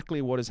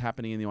exactly what is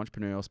happening in the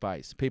entrepreneurial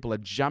space. People are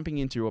jumping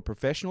into a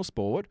professional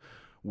sport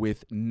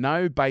with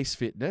no base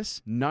fitness,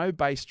 no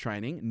base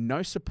training,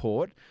 no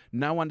support,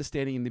 no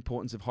understanding of the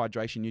importance of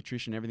hydration,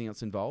 nutrition, everything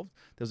else involved.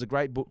 There was a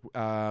great book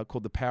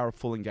called The Power of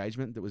Full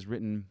Engagement that was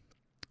written,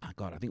 I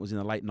think it was in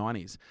the late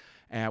 90s,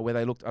 where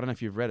they looked, I don't know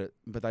if you've read it,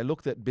 but they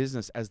looked at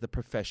business as the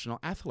professional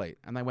athlete.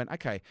 And they went,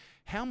 okay,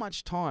 how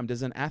much time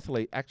does an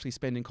athlete actually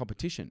spend in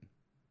competition?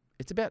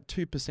 It's about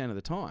 2% of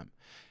the time.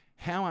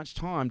 How much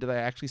time do they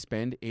actually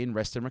spend in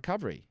rest and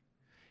recovery?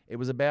 It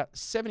was about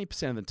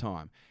 70% of the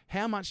time.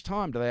 How much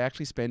time do they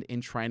actually spend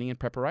in training and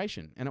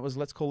preparation? And it was,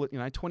 let's call it,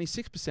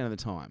 26% of the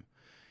time.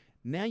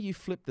 Now you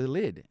flip the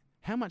lid.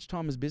 How much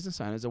time as business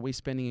owners are we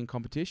spending in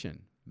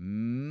competition?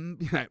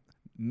 80%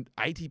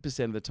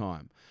 of the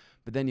time.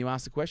 But then you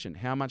ask the question,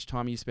 how much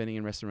time are you spending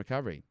in rest and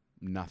recovery?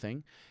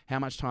 Nothing. How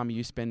much time are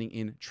you spending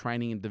in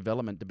training and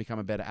development to become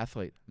a better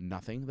athlete?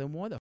 Nothing. Then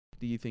why the f***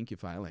 do you think you're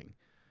failing?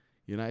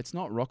 It's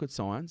not rocket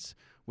science.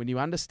 When you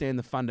understand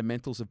the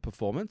fundamentals of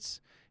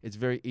performance, it's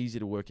very easy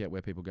to work out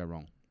where people go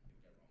wrong.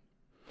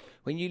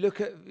 When you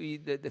look at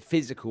the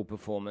physical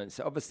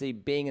performance, obviously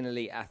being an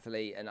elite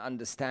athlete and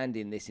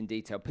understanding this in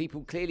detail,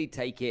 people clearly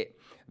take it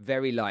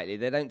very lightly.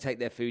 They don't take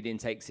their food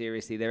intake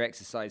seriously, their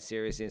exercise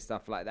seriously and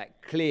stuff like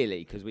that,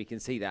 clearly, because we can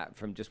see that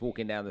from just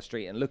walking down the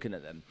street and looking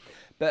at them.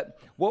 But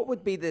what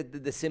would be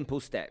the simple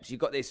steps?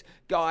 You've got this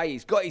guy,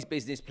 he's got his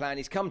business plan,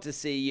 he's come to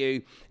see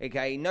you,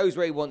 okay, he knows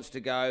where he wants to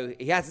go.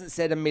 He hasn't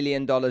said $1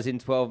 million in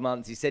 12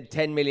 months, he said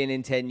 10 million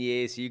in 10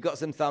 years, so you've got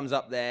some thumbs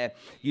up there.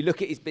 You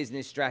look at his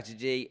business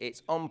strategy,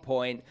 it's on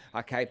point,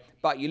 okay,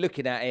 but you're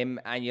looking at him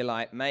and you're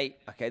like, mate,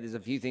 okay, there's a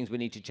few things we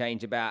need to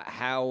change about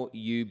how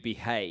you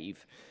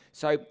behave.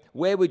 So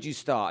where would you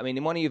start? I mean,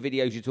 in one of your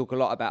videos, you talk a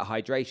lot about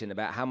hydration,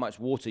 about how much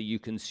water you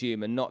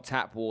consume and not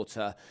tap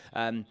water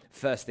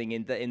first thing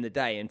in the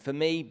day. And for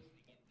me,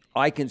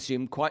 I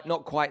consume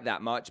not quite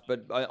that much,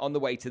 but on the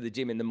way to the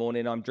gym in the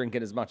morning, I'm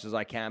drinking as much as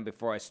I can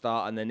before I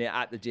start, and then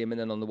at the gym and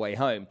then on the way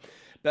home.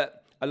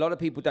 But a lot of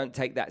people don't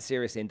take that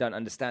seriously and don't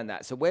understand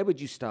that. So where would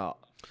you start?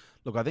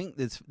 Look, I think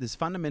there's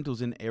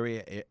fundamentals in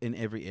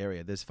every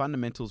area. There's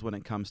fundamentals when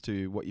it comes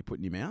to what you put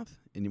in your mouth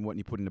and what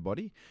you put in the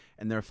body,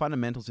 and there are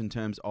fundamentals in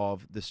terms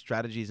of the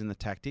strategies and the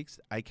tactics,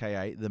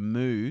 aka the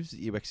moves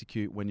that you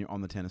execute when you're on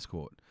the tennis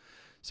court.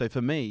 So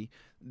for me,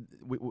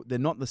 they're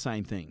not the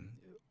same thing.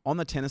 On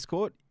the tennis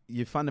court,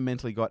 you've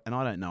fundamentally got, and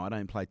I don't know, I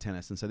don't play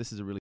tennis, and so this is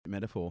a really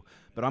metaphor,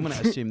 but I'm going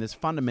to assume there's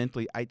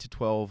fundamentally 8 to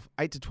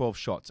 12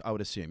 shots. I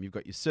would assume you've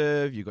got your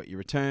serve, you've got your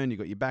return, you've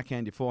got your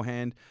backhand, your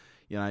forehand,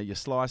 your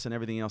slice and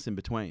everything else in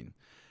between.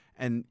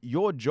 And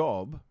your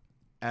job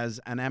as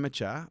an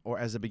amateur or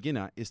as a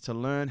beginner is to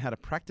learn how to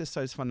practice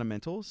those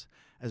fundamentals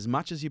as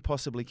much as you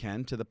possibly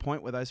can to the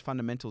point where those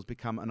fundamentals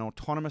become an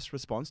autonomous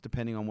response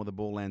depending on where the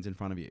ball lands in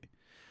front of you.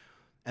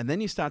 And then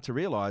you start to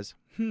realize,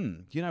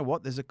 you know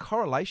what? There's a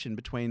correlation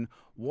between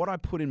what I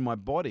put in my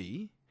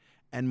body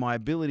and my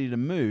ability to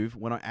move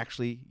when I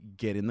actually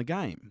get in the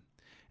game.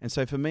 And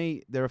so for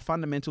me, there are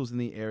fundamentals in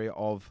the area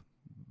of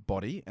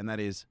body, and that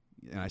is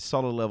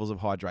solid levels of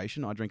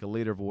hydration. I drink a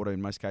liter of water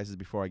in most cases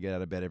before I get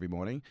out of bed every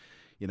morning.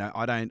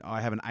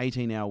 I have an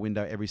 18-hour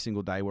window every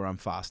single day where I'm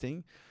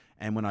fasting.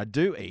 And when I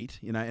do eat,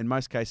 in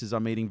most cases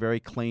I'm eating very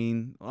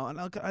clean.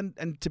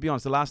 And to be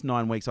honest, the last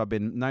 9 weeks I've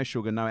been no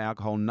sugar, no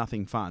alcohol,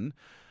 nothing fun.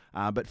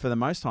 But for the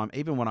most time,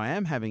 even when I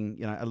am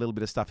having a little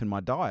bit of stuff in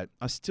my diet,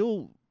 I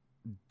still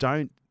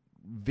don't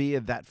veer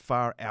that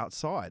far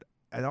outside.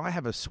 And I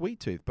have a sweet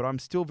tooth, but I'm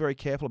still very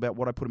careful about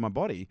what I put in my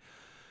body.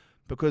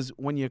 Because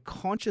when you're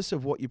conscious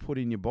of what you put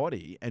in your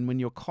body and when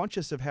you're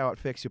conscious of how it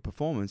affects your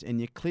performance and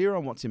you're clear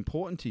on what's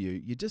important to you,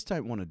 you just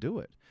don't want to do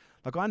it.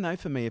 Like I know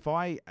for me, if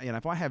I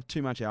have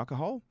too much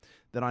alcohol,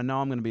 then I know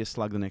I'm going to be a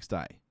slug the next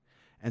day.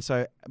 And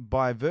so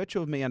by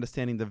virtue of me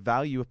understanding the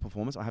value of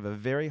performance, I have a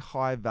very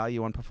high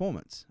value on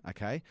performance,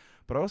 okay?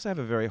 But I also have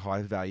a very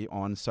high value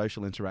on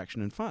social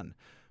interaction and fun.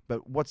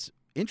 But what's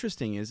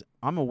interesting is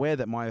I'm aware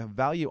that my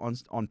value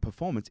on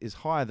performance is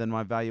higher than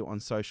my value on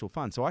social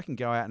fun. So I can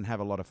go out and have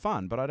a lot of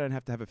fun, but I don't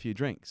have to have a few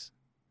drinks.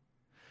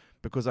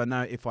 Because I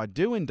know if I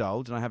do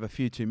indulge and I have a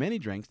few too many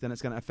drinks, then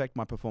it's going to affect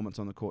my performance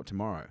on the court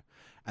tomorrow.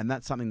 And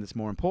that's something that's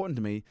more important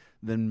to me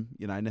than,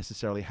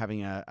 necessarily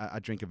having a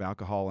drink of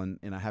alcohol and,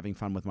 having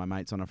fun with my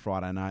mates on a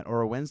Friday night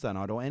or a Wednesday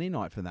night or any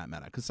night for that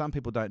matter. Because some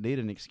people don't need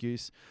an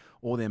excuse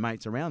or their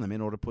mates around them in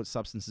order to put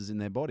substances in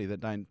their body that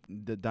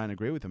don't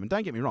agree with them. And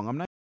don't get me wrong, I'm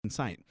no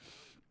saint.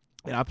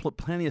 I put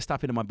plenty of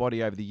stuff into my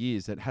body over the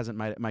years that hasn't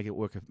made it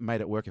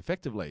work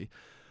effectively.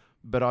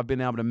 But I've been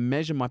able to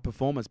measure my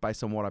performance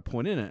based on what I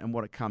put in it and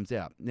what it comes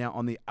out. Now,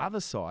 on the other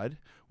side,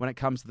 when it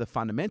comes to the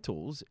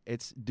fundamentals,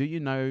 it's do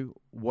you know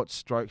what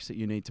strokes that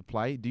you need to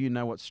play? Do you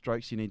know what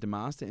strokes you need to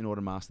master in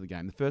order to master the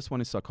game? The first one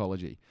is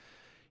psychology.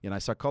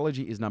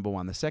 Psychology is number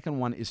one. The second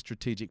one is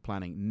strategic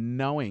planning.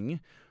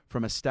 Knowing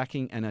from a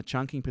stacking and a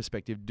chunking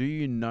perspective, do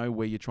you know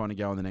where you're trying to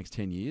go in the next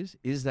 10 years?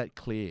 Is that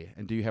clear?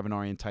 And do you have an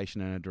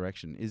orientation and a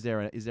direction? Is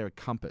there a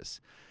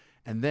compass?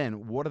 And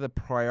then what are the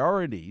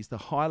priorities, the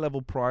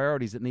high-level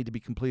priorities that need to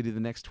be completed in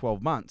the next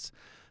 12 months?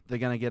 They're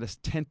going to get us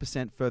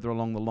 10% further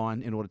along the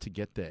line in order to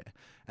get there.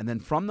 And then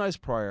from those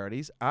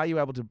priorities, are you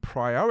able to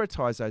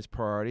prioritize those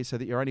priorities so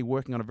that you're only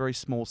working on a very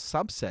small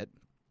subset,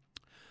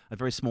 a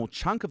very small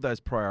chunk of those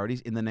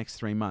priorities in the next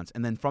 3 months?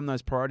 And then from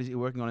those priorities you're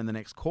working on in the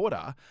next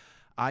quarter,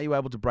 are you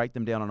able to break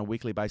them down on a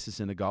weekly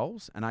basis into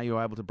goals? And are you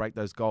able to break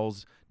those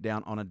goals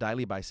down on a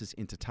daily basis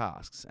into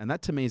tasks? And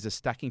that to me is a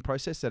stacking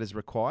process that is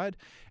required.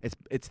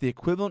 It's the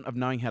equivalent of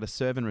knowing how to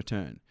serve and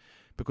return.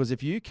 Because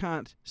if you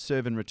can't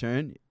serve and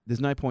return,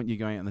 there's no point you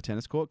going out on the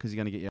tennis court because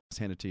you're going to get your ass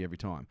handed to you every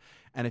time.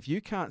 And if you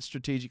can't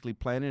strategically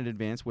plan in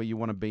advance where you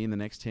want to be in the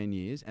next 10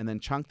 years and then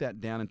chunk that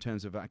down in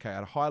terms of, okay,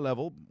 at a high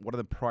level, what are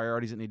the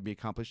priorities that need to be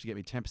accomplished to get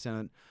me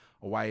 10%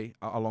 away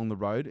along the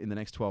road in the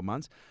next 12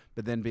 months,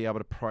 but then be able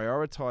to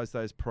prioritize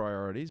those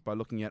priorities by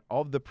looking at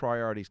of the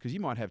priorities, because you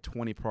might have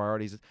 20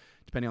 priorities,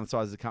 depending on the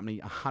size of the company,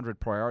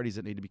 100 priorities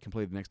that need to be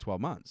completed in the next 12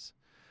 months.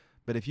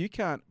 But if you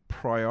can't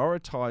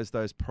prioritize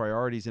those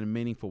priorities in a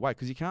meaningful way,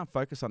 because you can't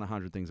focus on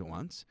 100 things at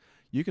once,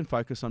 you can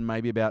focus on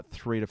maybe about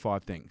 3 to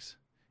 5 things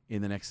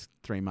in the next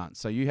 3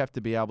 months. So you have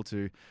to be able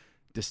to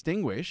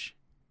distinguish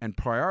and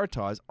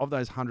prioritize of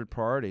those 100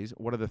 priorities,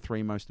 what are the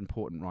 3 most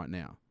important right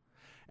now?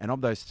 And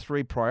of those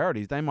 3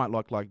 priorities, they might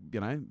look like,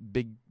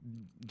 big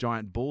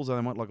giant bulls, or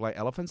they might look like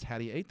elephants. How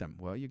do you eat them?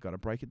 Well, you've got to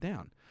break it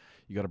down.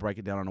 You've got to break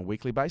it down on a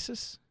weekly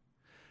basis.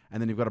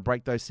 And then you've got to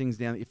break those things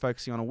down that you're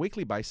focusing on a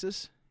weekly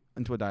basis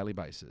into a daily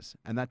basis.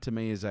 And that to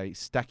me is a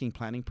stacking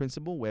planning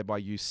principle whereby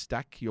you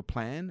stack your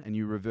plan and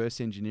you reverse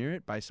engineer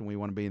it based on where you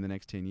want to be in the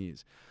next 10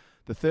 years.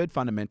 The third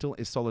fundamental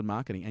is solid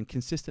marketing and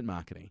consistent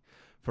marketing.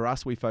 For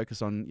us, we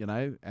focus on,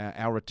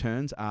 our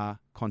returns are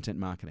content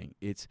marketing.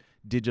 It's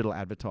digital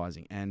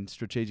advertising and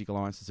strategic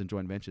alliances and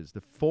joint ventures. The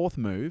fourth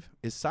move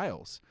is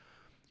sales.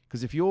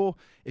 Because if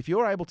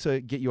you're able to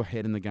get your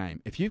head in the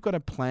game, if you've got a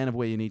plan of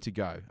where you need to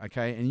go,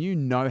 okay, and you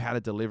know how to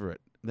deliver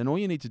it, then all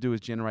you need to do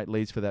is generate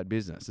leads for that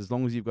business, as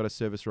long as you've got a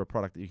service or a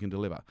product that you can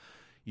deliver.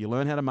 You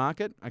learn how to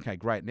market. Okay,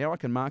 great. Now I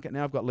can market.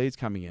 Now I've got leads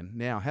coming in.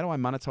 Now, how do I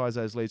monetize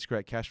those leads to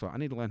create cash flow? I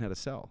need to learn how to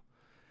sell.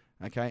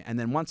 Okay, and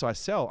then once I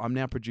sell, I'm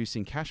now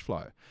producing cash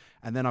flow.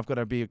 And then I've got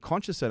to be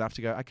conscious enough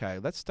to go, okay,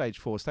 that's stage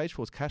 4. Stage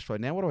 4 is cash flow.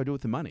 Now what do I do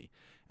with the money?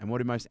 And what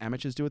do most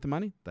amateurs do with the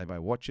money? They buy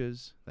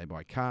watches, they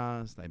buy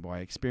cars, they buy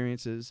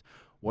experiences.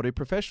 What do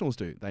professionals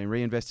do? They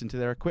reinvest into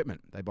their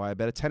equipment. They buy a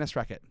better tennis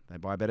racket. They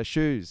buy better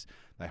shoes.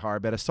 They hire a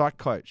better psych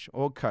coach,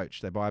 org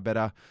coach. They buy a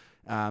better,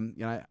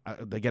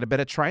 they get a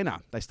better trainer.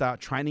 They start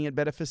training at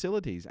better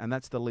facilities. And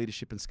that's the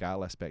leadership and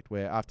scale aspect,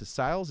 where after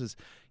sales is,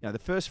 the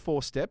first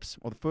 4 steps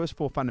or the first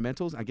 4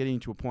 fundamentals are getting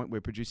to a point where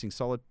we're producing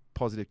solid,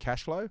 positive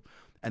cash flow.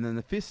 And then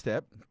the 5th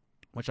step,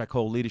 which I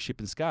call leadership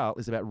and scale,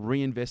 is about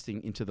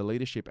reinvesting into the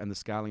leadership and the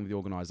scaling of the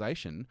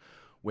organization,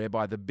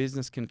 whereby the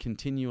business can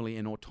continually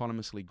and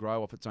autonomously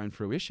grow off its own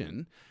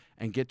fruition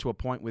and get to a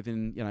point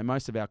within,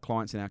 most of our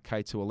clients in our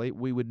K2 Elite,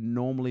 we would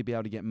normally be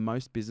able to get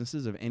most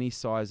businesses of any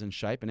size and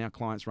shape, and our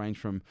clients range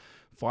from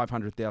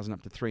 500,000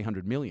 up to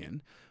 300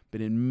 million.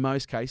 But in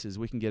most cases,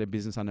 we can get a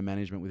business under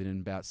management within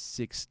about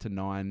 6 to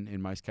 9,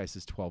 in most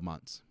cases 12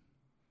 months.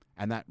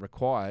 And that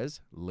requires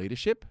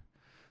leadership,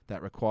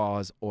 that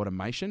requires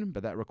automation,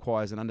 but that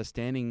requires an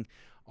understanding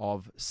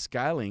of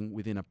scaling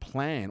within a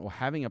plan, or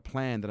having a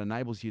plan that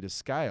enables you to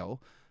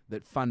scale,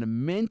 that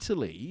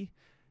fundamentally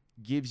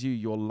gives you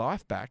your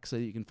life back so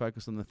that you can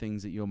focus on the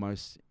things that you're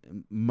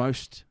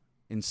most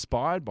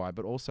inspired by,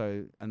 but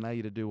also allow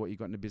you to do what you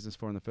got into business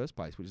for in the first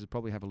place, which is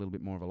probably have a little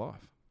bit more of a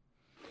life.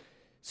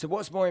 So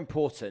what's more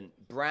important,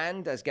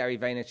 brand, as Gary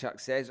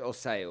Vaynerchuk says, or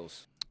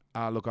sales?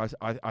 Look,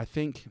 I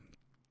think,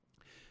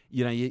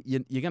 you're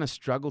going to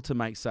struggle to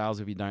make sales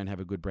if you don't have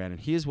a good brand.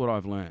 And here's what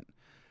I've learned.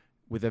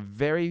 With a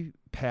very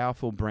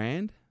powerful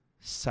brand,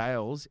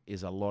 sales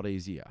is a lot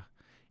easier.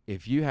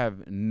 If you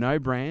have no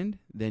brand,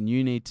 then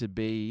you need to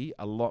be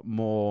a lot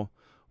more,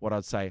 what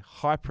I'd say,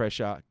 high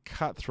pressure,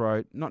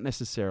 cutthroat, not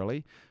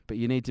necessarily, but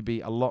you need to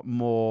be a lot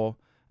more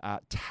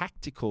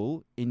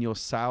tactical in your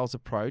sales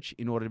approach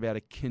in order to be able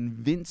to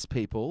convince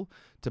people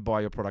to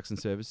buy your products and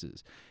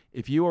services.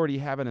 If you already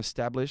have an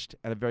established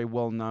and a very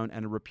well-known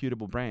and a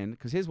reputable brand,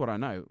 because here's what I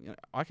know.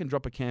 I can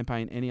drop a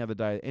campaign any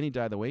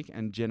day of the week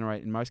and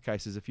generate, in most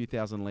cases, a few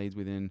thousand leads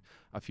within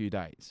a few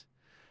days.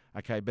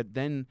 Okay, but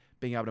then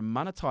being able to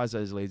monetize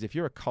those leads, if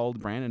you're a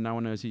cold brand and no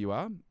one knows who you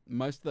are,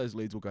 most of those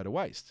leads will go to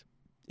waste.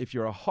 If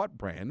you're a hot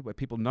brand where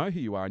people know who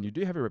you are and you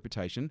do have a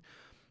reputation,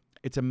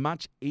 it's a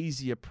much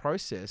easier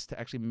process to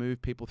actually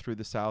move people through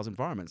the sales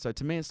environment. So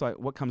to me, it's like,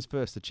 what comes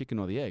first, the chicken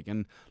or the egg?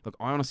 And look,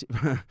 I honestly,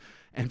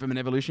 and from an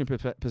evolutionary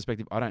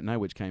perspective, I don't know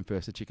which came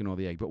first, the chicken or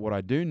the egg. But what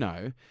I do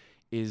know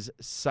is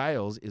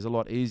sales is a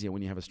lot easier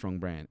when you have a strong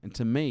brand. And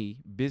to me,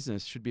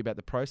 business should be about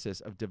the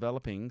process of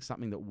developing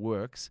something that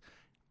works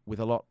with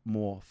a lot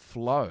more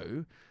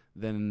flow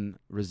than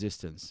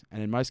resistance.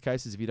 And in most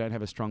cases, if you don't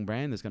have a strong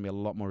brand, there's going to be a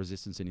lot more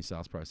resistance in your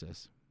sales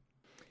process.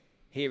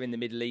 Here in the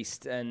Middle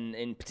East, and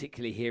in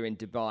particularly here in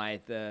Dubai,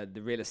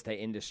 the real estate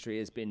industry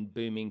has been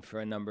booming for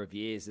a number of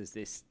years as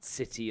this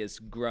city has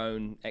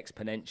grown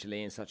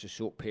exponentially in such a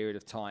short period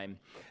of time.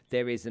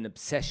 There is an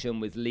obsession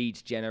with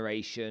lead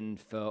generation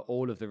for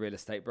all of the real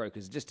estate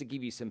brokers. Just to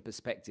give you some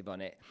perspective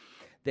on it,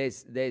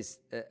 there's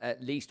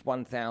at least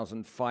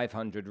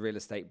 1,500 real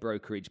estate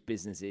brokerage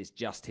businesses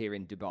just here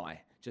in Dubai,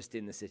 just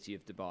in the city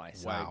of Dubai.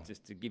 So wow.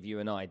 Just to give you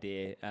an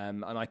idea,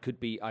 and I could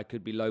be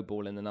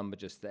lowballing the number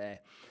just there.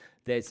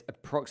 There's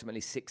approximately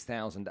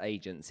 6,000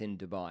 agents in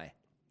Dubai.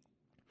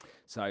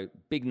 So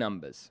big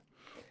numbers.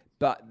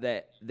 But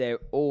they're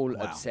all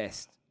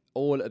obsessed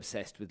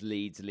with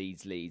leads.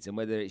 And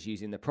whether it's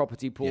using the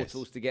property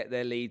portals to get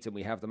their leads, and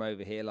we have them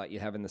over here like you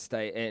have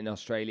in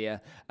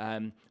Australia,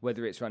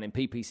 whether it's running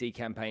PPC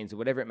campaigns or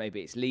whatever it may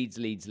be, it's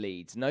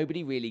leads.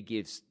 Nobody really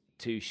gives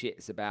two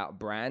shits about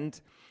brand,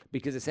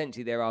 because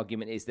essentially their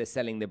argument is they're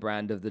selling the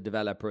brand of the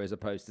developer as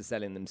opposed to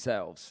selling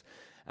themselves.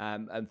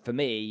 And for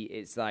me,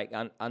 it's like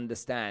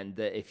understand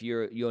that if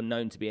you're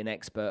known to be an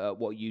expert at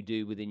what you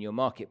do within your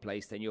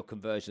marketplace, then your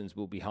conversions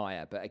will be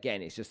higher. But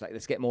again, it's just like,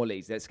 let's get more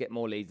leads.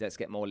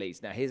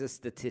 Now, here's a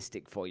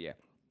statistic for you.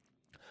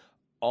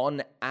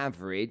 On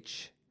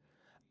average,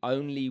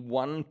 only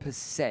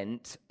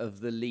 1% of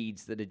the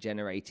leads that are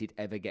generated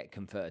ever get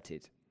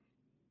converted.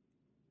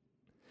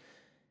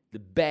 The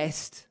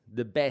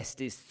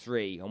best is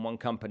 3. On one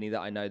company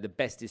that I know, the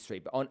best is 3.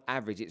 But on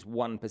average, it's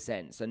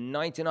 1%. So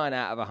 99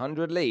 out of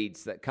 100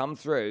 leads that come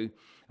through,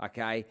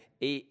 okay,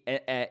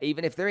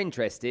 even if they're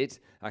interested,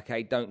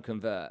 okay, don't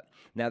convert.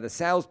 Now, the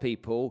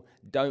salespeople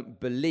don't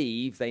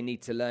believe they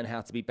need to learn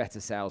how to be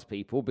better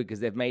salespeople because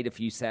they've made a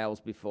few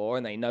sales before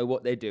and they know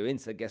what they're doing.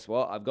 So guess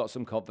what? I've got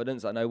some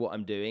confidence. I know what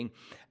I'm doing.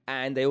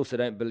 And they also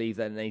don't believe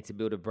that they need to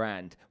build a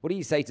brand. What do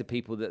you say to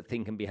people that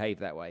think and behave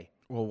that way?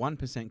 Well,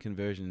 1%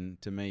 conversion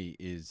to me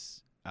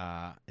is,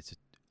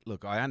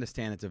 look, I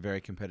understand it's a very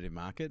competitive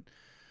market,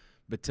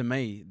 but to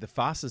me, the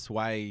fastest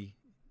way,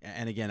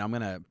 and again, I'm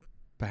going to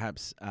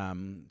perhaps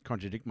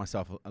contradict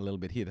myself a little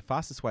bit here. The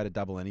fastest way to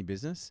double any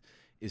business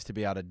is to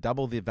be able to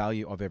double the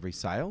value of every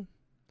sale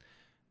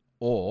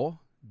or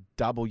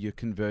double your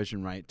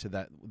conversion rate to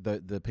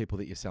the people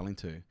that you're selling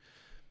to.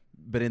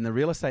 But in the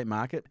real estate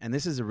market, and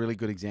this is a really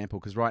good example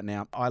because right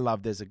now I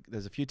love, there's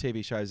a few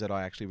TV shows that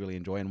I actually really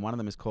enjoy, and one of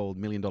them is called $1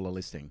 Million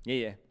Listing.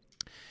 Yeah.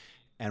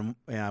 And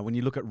when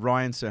you look at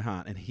Ryan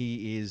Serhant, and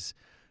he is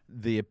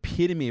the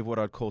epitome of what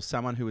I'd call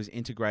someone who has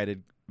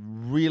integrated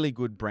really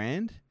good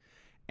brand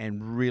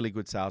and really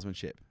good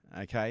salesmanship.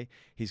 Okay,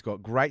 he's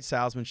got great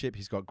salesmanship,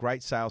 he's got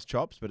great sales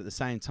chops, but at the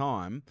same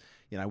time,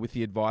 with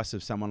the advice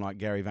of someone like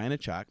Gary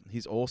Vaynerchuk,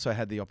 he's also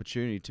had the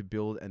opportunity to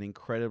build an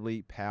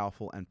incredibly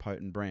powerful and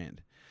potent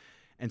brand.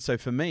 And so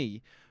for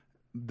me,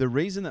 the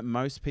reason that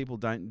most people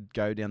don't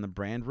go down the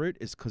brand route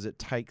is because it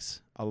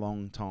takes a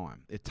long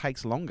time. It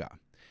takes longer.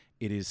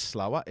 It is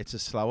slower. It's a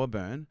slower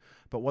burn.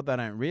 But what they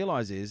don't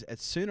realize is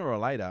sooner or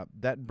later,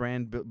 that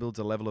brand builds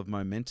a level of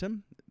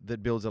momentum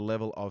that builds a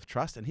level of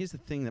trust. And here's the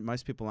thing that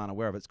most people aren't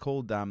aware of. It's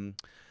called not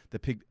the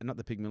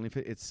Pygmalion.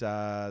 It's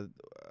the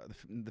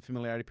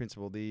familiarity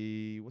principle.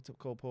 What's it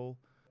called, Paul?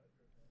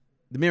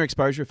 The mere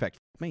exposure effect.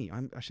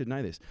 I should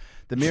know this.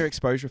 The mere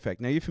exposure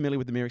effect. Now, are you familiar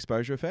with the mere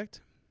exposure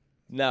effect?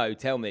 No,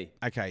 tell me.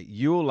 Okay,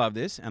 you will love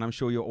this, and I'm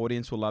sure your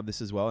audience will love this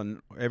as well,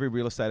 and every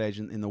real estate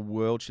agent in the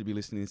world should be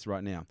listening to this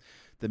right now.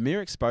 The mere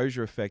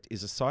exposure effect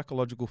is a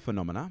psychological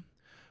phenomena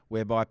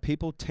whereby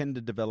people tend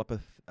to develop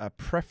a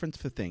preference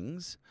for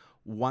things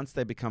once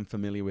they become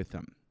familiar with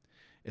them.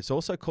 It's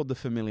also called the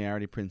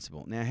familiarity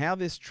principle. Now, how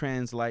this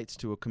translates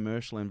to a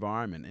commercial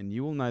environment, and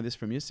you will know this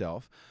from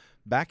yourself,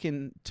 back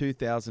in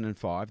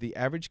 2005, the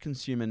average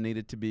consumer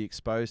needed to be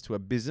exposed to a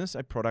business,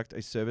 a product,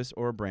 a service,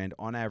 or a brand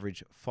on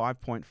average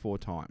 5.4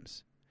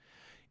 times.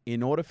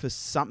 In order for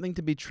something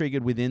to be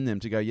triggered within them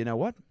to go, you know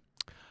what?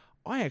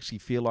 I actually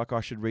feel like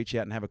I should reach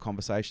out and have a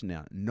conversation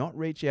now. Not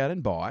reach out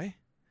and buy,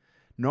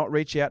 not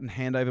reach out and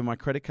hand over my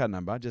credit card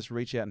number, just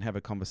reach out and have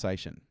a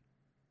conversation.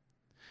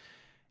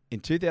 In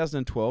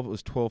 2012, it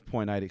was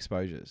 12.8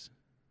 exposures.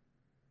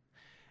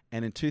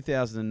 And in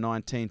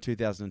 2019,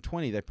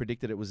 2020, they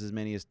predicted it was as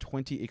many as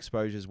 20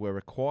 exposures were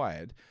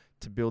required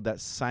to build that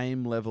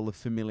same level of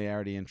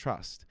familiarity and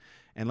trust.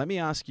 And let me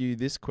ask you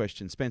this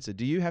question, Spencer.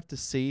 Do you have to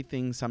see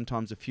things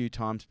sometimes a few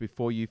times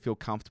before you feel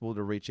comfortable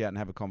to reach out and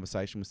have a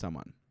conversation with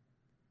someone?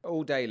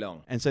 All day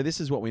long. And so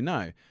this is what we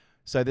know.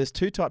 So there's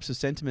two types of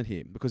sentiment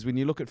here, because when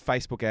you look at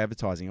Facebook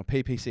advertising or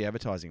PPC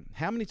advertising,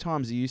 how many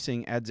times are you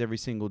seeing ads every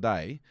single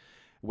day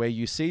where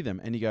you see them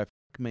and you go,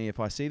 me, if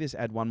I see this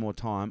ad one more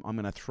time, I'm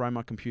going to throw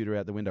my computer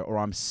out the window, or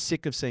I'm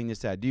sick of seeing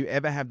this ad? Do you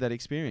ever have that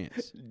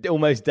experience?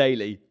 Almost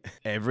daily.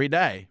 Every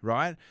day,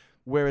 right?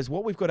 Whereas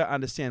what we've got to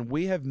understand,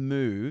 we have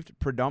moved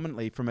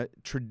predominantly from a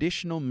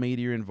traditional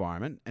media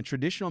environment, and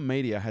traditional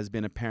media has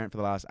been apparent for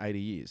the last 80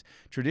 years.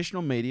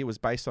 Traditional media was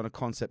based on a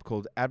concept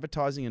called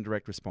advertising and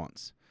direct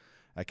response.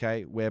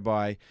 Okay,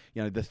 whereby,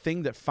 the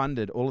thing that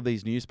funded all of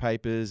these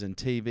newspapers and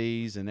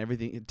TVs and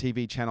everything,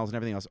 TV channels and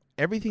everything else,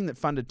 everything that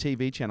funded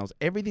TV channels,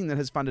 everything that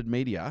has funded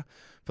media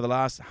for the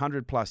last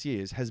 100 plus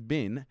years has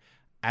been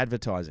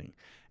advertising.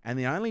 And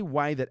the only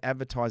way that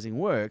advertising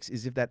works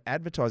is if that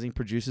advertising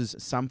produces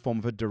some form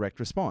of a direct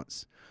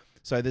response.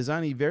 So there's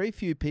only very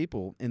few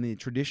people in the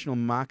traditional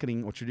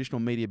marketing or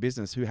traditional media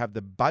business who have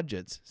the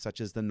budgets,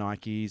 such as the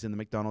Nikes and the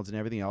McDonald's and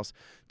everything else,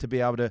 to be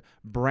able to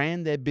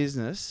brand their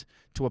business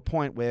to a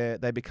point where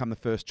they become the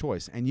first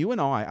choice. And you and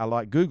I are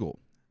like Google,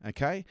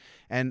 okay?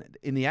 And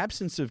in the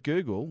absence of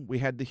Google, we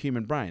had the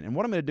human brain. And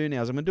what I'm going to do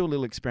now is I'm going to do a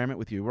little experiment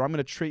with you where I'm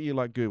going to treat you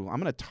like Google. I'm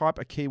going to type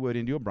a keyword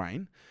into your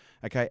brain,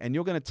 okay? And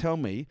you're going to tell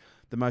me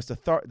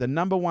the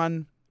number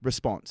one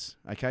response,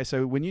 okay?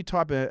 So when you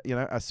type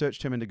a search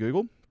term into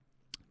Google,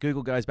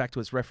 Google goes back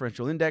to its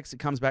referential index. It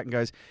comes back and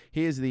goes,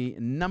 here's the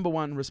number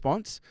one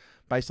response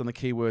based on the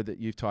keyword that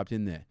you've typed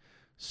in there.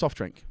 Soft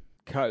drink.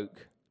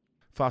 Coke.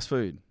 Fast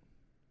food.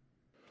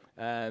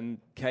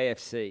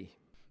 KFC.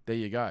 There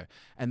you go.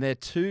 And they're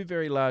two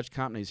very large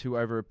companies who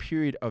over a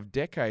period of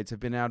decades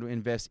have been able to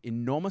invest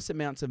enormous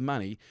amounts of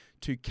money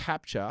to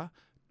capture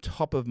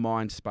top of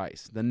mind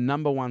space, the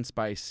number one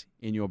space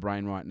in your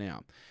brain right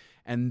now.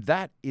 And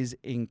that is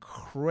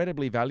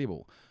incredibly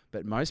valuable.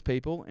 But most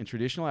people in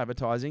traditional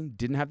advertising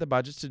didn't have the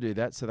budgets to do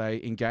that, so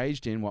they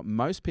engaged in what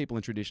most people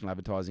in traditional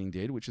advertising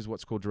did, which is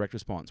what's called direct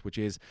response, which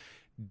is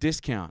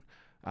discount,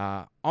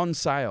 on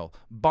sale,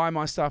 buy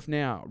my stuff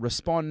now,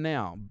 respond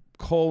now,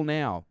 call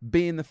now,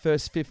 be in the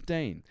first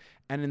 15.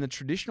 And in the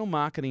traditional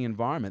marketing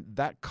environment,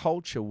 that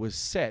culture was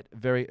set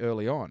very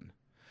early on.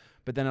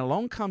 But then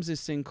along comes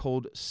this thing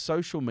called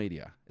social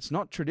media. It's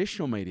not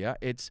traditional media,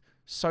 it's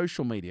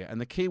social media. And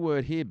the key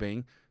word here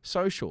being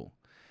social.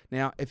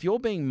 Now, if you're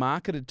being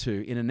marketed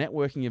to in a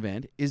networking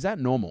event, is that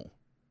normal?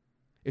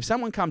 If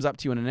someone comes up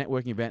to you in a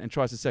networking event and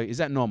tries to sell you, is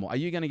that normal? Are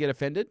you going to get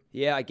offended?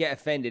 Yeah, I get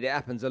offended. It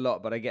happens a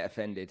lot, but I get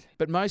offended.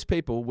 But most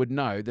people would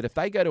know that if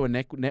they go to a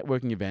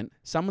networking event,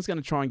 someone's going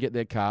to try and get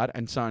their card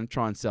and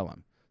try and sell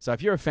them. So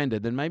if you're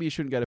offended, then maybe you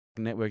shouldn't go to a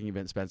networking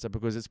event, Spencer,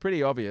 because it's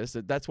pretty obvious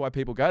that that's why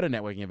people go to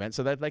networking events,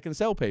 so that they can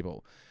sell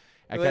people.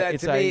 Okay, well,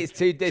 to me, there's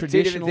two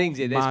different things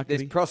here.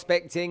 There's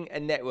prospecting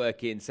and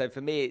networking. So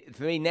for me,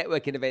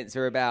 networking events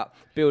are about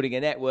building a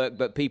network,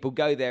 but people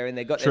go there and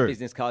they've got their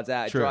business cards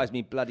out. It drives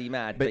me bloody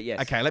mad. But yes.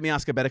 Okay, let me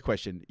ask a better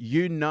question.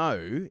 You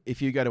know,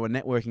 if you go to a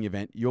networking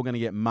event, you're going to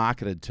get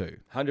marketed to.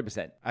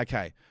 100%.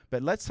 Okay,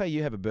 but let's say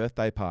you have a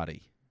birthday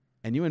party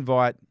and you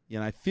invite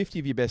 50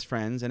 of your best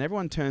friends and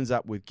everyone turns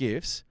up with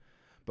gifts.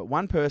 But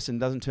one person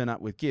doesn't turn up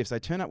with gifts. They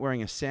turn up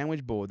wearing a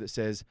sandwich board that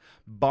says,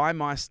 buy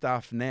my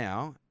stuff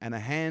now, and a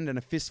hand and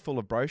a fistful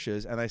of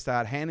brochures, and they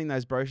start handing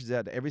those brochures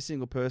out to every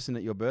single person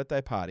at your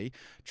birthday party,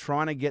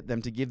 trying to get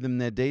them to give them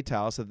their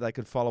details so that they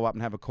could follow up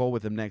and have a call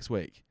with them next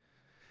week.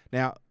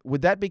 Now,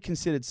 would that be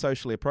considered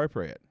socially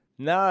appropriate?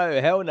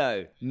 No, hell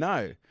no.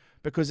 No,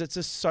 because it's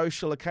a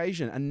social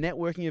occasion. A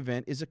networking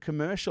event is a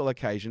commercial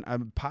occasion. A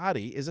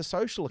party is a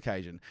social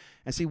occasion.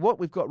 And see, what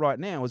we've got right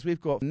now is we've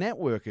got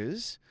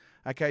networkers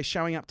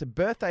showing up to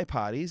birthday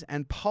parties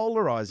and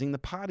polarizing the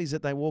parties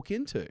that they walk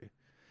into.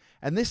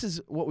 And this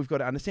is what we've got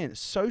to understand.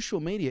 Social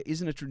media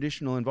isn't a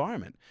traditional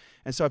environment.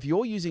 And so if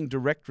you're using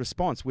direct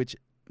response, which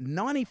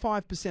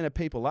 95% of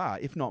people are,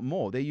 if not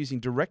more, they're using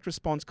direct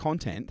response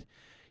content,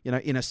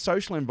 in a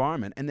social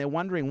environment, and they're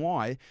wondering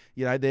why,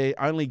 they're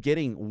only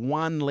getting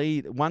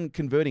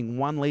converting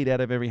one lead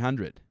out of every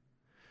 100.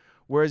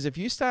 Whereas if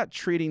you start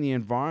treating the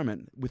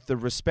environment with the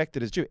respect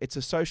that is due, it's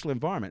a social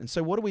environment. And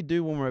so what do we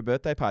do when we're at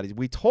birthday parties?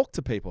 We talk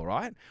to people,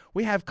 right?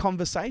 We have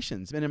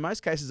conversations. And in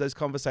most cases, those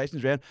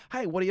conversations around,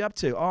 hey, what are you up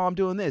to? Oh, I'm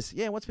doing this.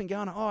 Yeah, what's been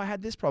going on? Oh, I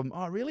had this problem.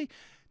 Oh, really?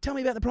 Tell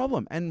me about the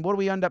problem. And what do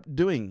we end up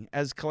doing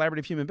as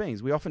collaborative human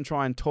beings? We often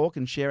try and talk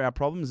and share our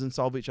problems and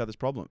solve each other's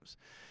problems.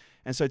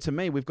 And so to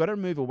me, we've got to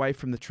move away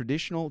from the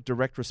traditional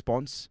direct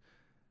response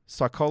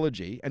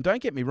psychology. And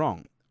don't get me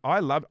wrong, I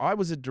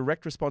was a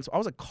direct response. I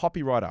was a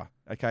copywriter,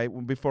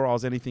 before I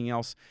was anything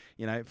else,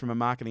 from a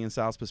marketing and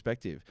sales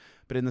perspective.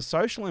 But in the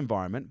social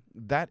environment,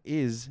 that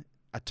is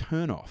a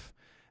turn-off.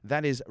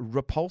 That is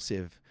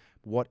repulsive.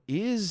 What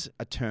is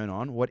a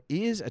turn-on, what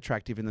is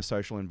attractive in the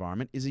social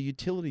environment is a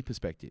utility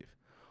perspective.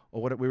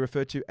 or what we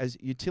refer to as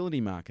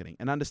utility marketing,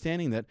 and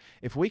understanding that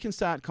if we can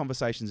start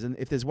conversations, and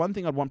if there's one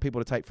thing I'd want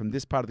people to take from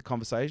this part of the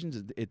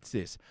conversations, it's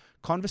this.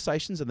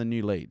 Conversations are the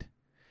new lead.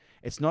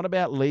 It's not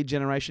about lead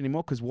generation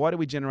anymore, because why do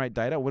we generate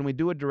data? When we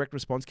do a direct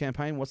response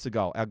campaign, what's the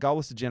goal? Our goal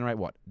is to generate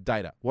what?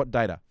 Data. What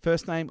data?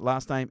 First name,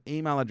 last name,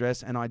 email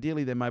address, and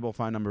ideally their mobile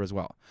phone number as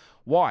well.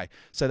 Why?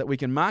 So that we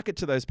can market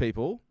to those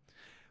people,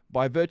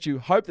 by virtue,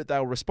 hope that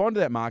they'll respond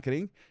to that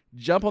marketing,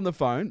 jump on the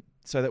phone,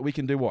 so that we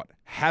can do what?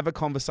 Have a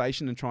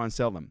conversation and try and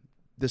sell them.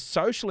 The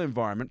social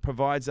environment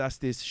provides us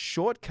this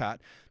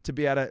shortcut to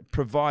be able to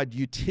provide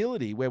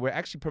utility, where we're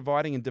actually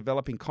providing and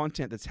developing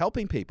content that's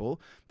helping people,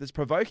 that's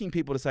provoking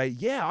people to say,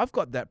 yeah, I've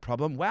got that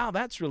problem. Wow,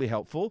 that's really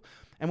helpful.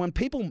 And when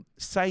people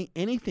say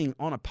anything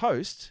on a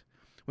post,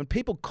 when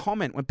people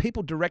comment, when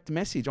people direct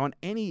message on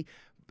any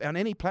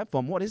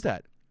platform, what is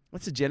that?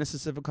 That's the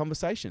genesis of a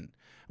conversation.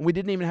 And we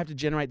didn't even have to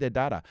generate their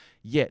data.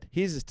 Yet,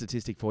 here's a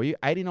statistic for you.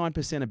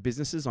 89% of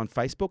businesses on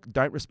Facebook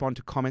don't respond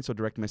to comments or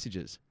direct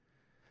messages.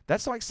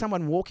 That's like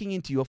someone walking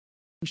into your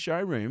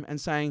showroom and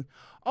saying,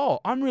 oh,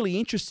 I'm really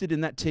interested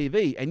in that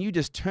TV, and you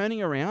just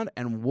turning around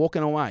and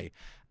walking away.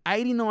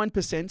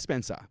 89%,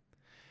 Spencer.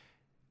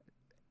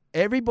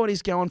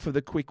 Everybody's going for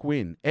the quick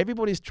win.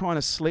 Everybody's trying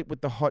to sleep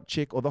with the hot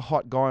chick or the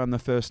hot guy on the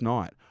first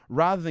night,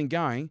 rather than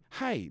going,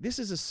 hey, this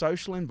is a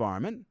social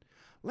environment.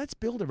 Let's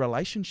build a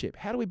relationship.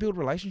 How do we build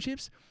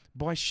relationships?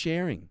 By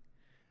sharing,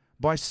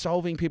 by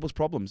solving people's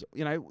problems.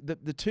 You know,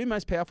 the two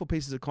most powerful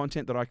pieces of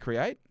content that I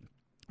create,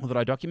 or that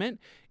I document,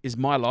 is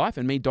my life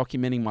and me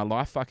documenting my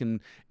life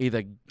fucking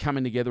either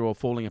coming together or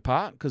falling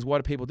apart. Because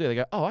what do people do? They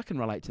go, oh, I can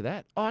relate to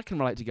that. Oh, I can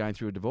relate to going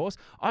through a divorce.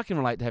 I can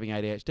relate to having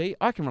ADHD.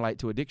 I can relate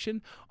to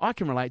addiction. I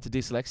can relate to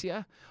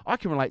dyslexia. I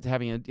can relate to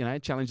having a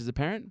challenge as a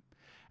parent.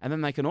 And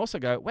then they can also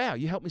go, wow,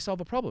 you helped me solve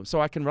a problem. So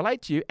I can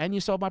relate to you and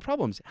you solve my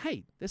problems.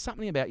 Hey, there's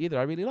something about you that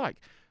I really like.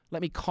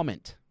 Let me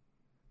comment.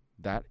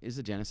 That is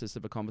the genesis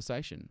of a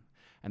conversation.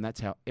 And that's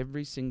how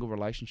every single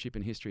relationship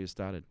in history has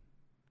started,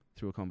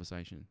 through a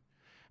conversation.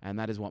 And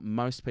that is what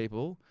most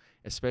people,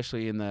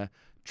 especially in the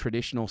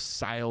traditional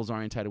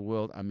sales-orientated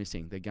world, are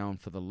missing. They're going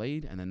for the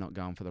lead and they're not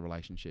going for the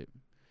relationship.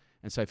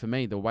 And so for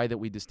me, the way that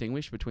we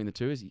distinguish between the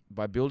two is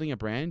by building a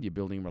brand, you're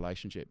building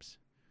relationships.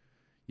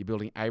 You're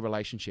building a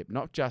relationship,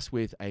 not just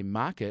with a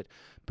market,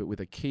 but with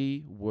a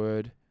key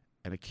word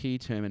and a key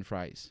term and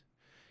phrase.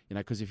 You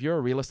know, because if you're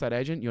a real estate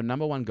agent, your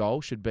number one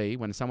goal should be,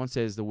 when someone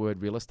says the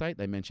word real estate,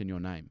 they mention your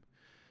name.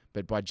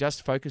 But by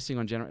just focusing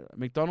on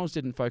McDonald's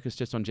didn't focus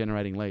just on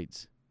generating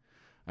leads.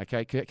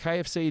 Okay,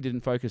 KFC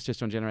didn't focus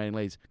just on generating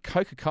leads.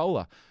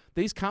 Coca-Cola,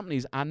 these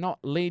companies are not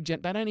lead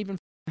gen. They don't even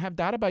have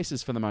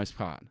databases for the most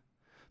part.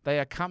 They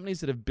are companies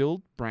that have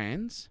built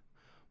brands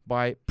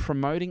by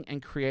promoting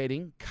and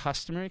creating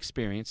customer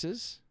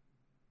experiences,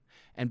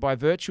 and by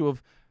virtue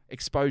of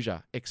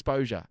exposure,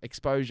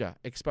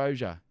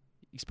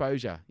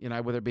 you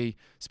know, whether it be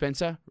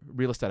Spencer,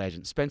 real estate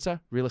agent, Spencer,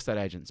 real estate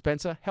agent,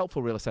 Spencer,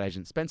 helpful real estate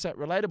agent, Spencer,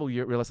 relatable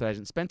real estate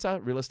agent, Spencer,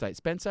 real estate,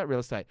 Spencer, real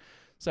estate.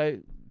 So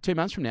 2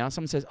 months from now,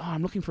 someone says, oh,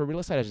 I'm looking for a real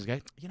estate agent. I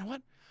go, you know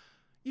what?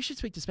 You should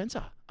speak to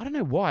Spencer. I don't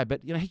know why,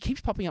 but you know, he keeps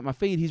popping up my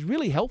feed. He's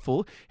really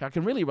helpful. I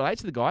can really relate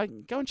to the guy.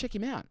 Go and check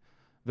him out.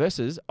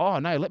 Versus, oh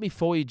no, let me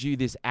forward you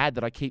this ad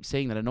that I keep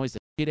seeing that annoys the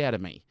shit out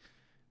of me.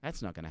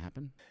 That's not going to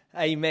happen.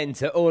 Amen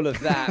to all of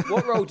that.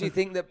 What role do you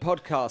think that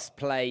podcasts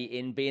play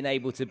in being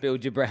able to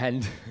build your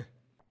brand?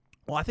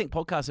 Well, I think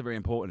podcasts are very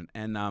important.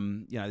 And,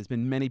 you know, there's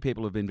been many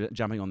people who have been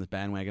jumping on this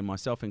bandwagon,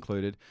 myself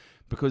included,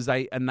 because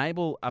they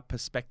enable a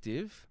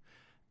perspective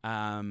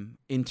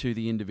into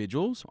the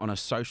individuals on a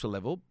social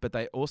level, but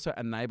they also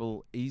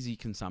enable easy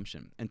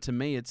consumption. And to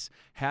me, it's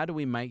how do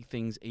we make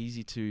things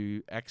easy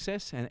to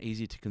access and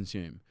easy to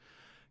consume?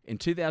 In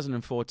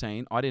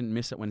 2014, I didn't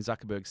miss it when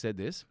Zuckerberg said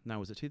this. No,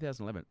 was it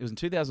 2011? It was in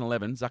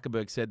 2011,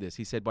 Zuckerberg said this.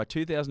 He said by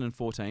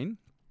 2014,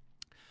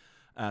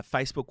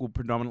 Facebook will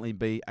predominantly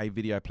be a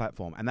video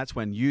platform. And that's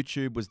when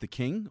YouTube was the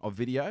king of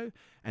video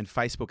and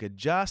Facebook had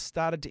just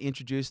started to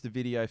introduce the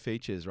video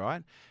features,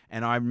 right?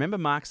 And I remember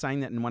Mark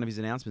saying that in one of his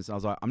announcements. I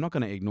was like, I'm not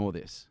going to ignore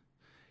this.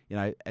 You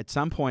know, at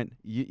some point,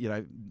 you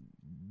know,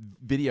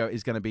 video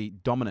is going to be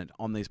dominant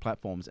on these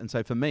platforms. And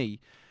so for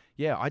me,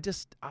 yeah,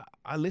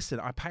 I listen,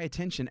 I pay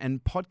attention,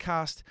 and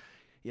podcast,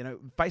 you know,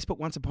 Facebook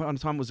once upon a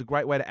time was a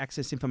great way to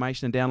access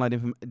information and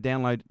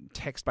download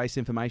text-based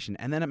information.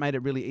 And then it made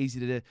it really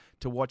easy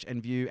to watch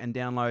and view and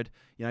download,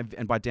 you know,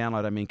 and by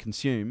download, I mean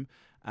consume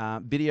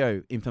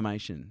video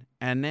information.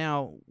 And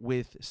now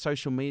with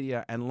social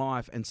media and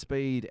life and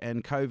speed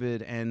and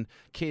COVID and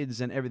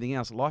kids and everything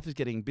else, life is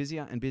getting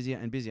busier and busier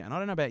and busier. And I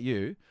don't know about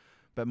you,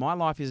 but my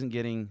life isn't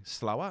getting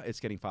slower, it's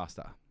getting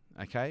faster,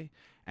 okay?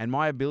 And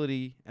my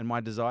ability and my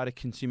desire to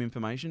consume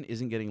information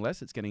isn't getting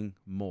less, it's getting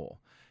more.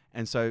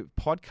 And so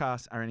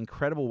podcasts are an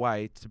incredible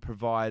way to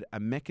provide a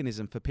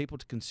mechanism for people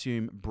to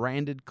consume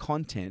branded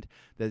content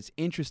that's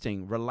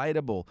interesting,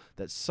 relatable,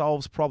 that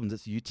solves problems.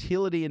 It's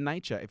utility in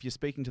nature if you're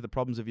speaking to the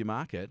problems of your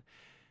market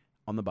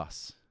on the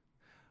bus,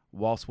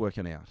 whilst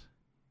working out,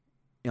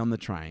 on the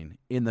train,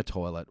 in the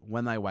toilet,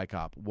 when they wake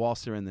up,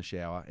 whilst they're in the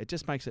shower. It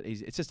just makes it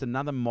easy. It's just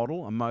another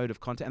model, a mode of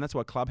content. And that's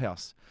why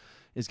Clubhouse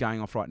is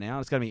going off right now.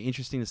 It's going to be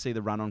interesting to see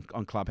the run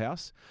on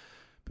Clubhouse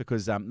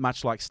because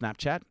much like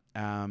Snapchat,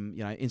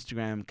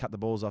 Instagram cut the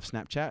balls off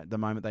Snapchat the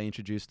moment they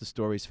introduced the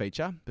stories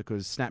feature,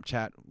 because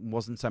Snapchat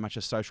wasn't so much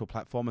a social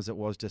platform as it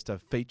was just a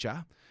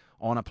feature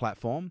on a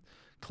platform.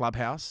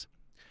 Clubhouse,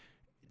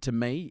 to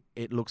me,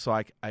 it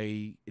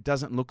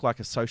doesn't look like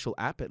a social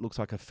app. It looks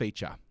like a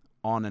feature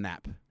on an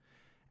app.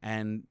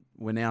 And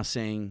we're now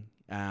seeing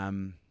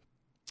Instagram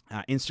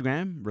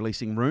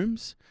releasing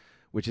Rooms,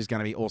 which is going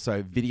to be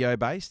also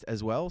video-based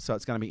as well. So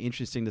it's going to be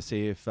interesting to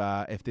see if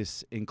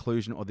this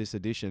inclusion or this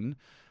addition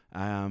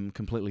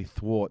completely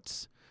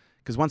thwarts.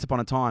 Because once upon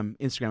a time,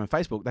 Instagram and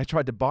Facebook, they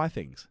tried to buy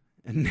things.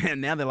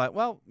 And now they're like,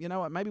 well, you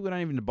know what, maybe we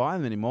don't even buy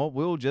them anymore.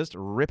 We'll just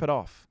rip it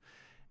off.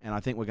 And I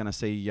think we're going to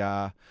see...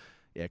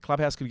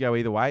 Clubhouse could go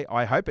either way.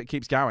 I hope it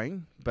keeps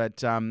going. But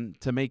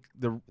to me,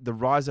 the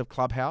rise of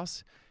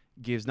Clubhouse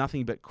gives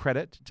nothing but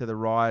credit to the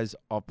rise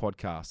of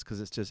podcasts, because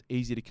it's just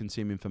easy to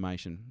consume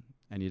information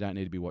and you don't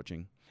need to be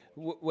watching.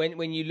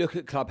 When you look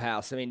at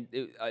Clubhouse, I mean,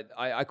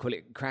 I call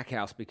it crack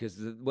house because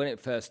when it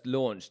first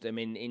launched, I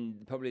mean,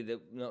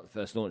 not the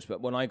first launch,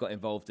 but when I got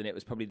involved in it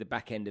was probably the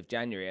back end of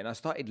January, and I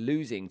started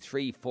losing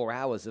 3-4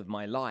 hours of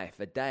my life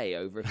a day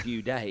over a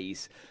few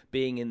days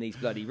being in these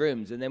bloody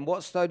rooms. And then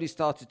what slowly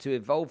started to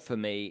evolve for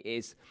me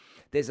is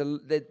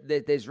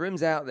there's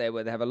rooms out there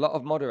where they have a lot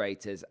of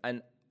moderators,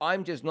 and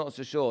I'm just not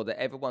so sure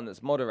that everyone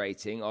that's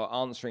moderating or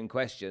answering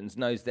questions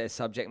knows their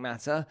subject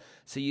matter.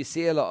 So you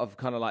see a lot of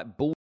kind of like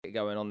bullshit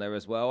going on there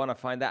as well, and I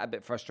find that a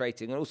bit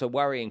frustrating and also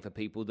worrying for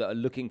people that are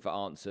looking for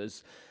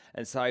answers.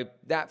 And so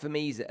that for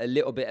me is a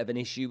little bit of an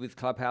issue with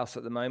Clubhouse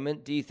at the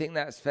moment. Do you think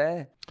that's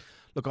fair?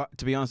 Look,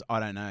 to be honest, I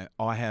don't know.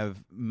 I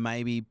have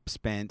maybe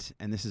spent,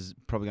 and this is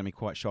probably going to be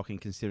quite shocking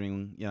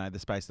considering, the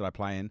space that I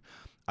play in,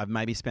 I've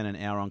maybe spent an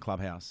hour on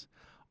Clubhouse.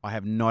 I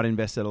have not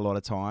invested a lot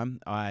of time.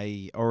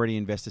 I already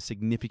invest a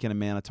significant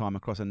amount of time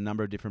across a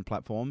number of different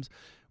platforms.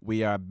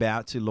 We are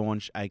about to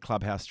launch a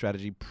Clubhouse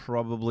strategy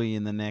probably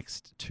in the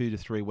next 2 to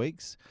 3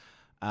 weeks.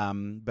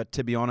 But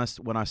to be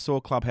honest, when I saw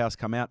Clubhouse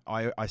come out,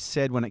 I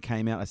said when it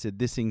came out, I said,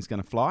 this thing's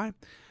going to fly.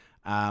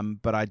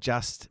 But I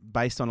just,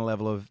 based on a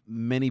level of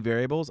many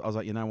variables, I was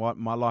like, you know what,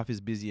 my life is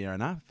busier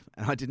enough.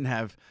 And I didn't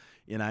have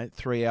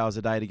 3 hours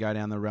a day to go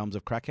down the realms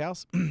of crack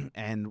house.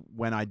 And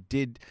when I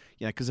did,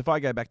 because if I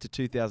go back to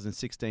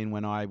 2016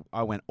 when I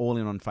went all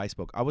in on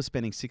Facebook, I was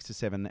spending 6 to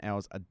 7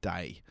 hours a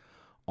day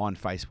on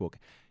Facebook,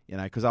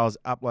 because I was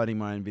uploading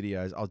my own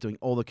videos. I was doing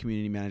all the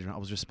community management. I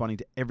was responding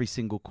to every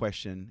single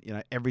question,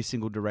 every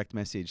single direct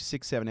message,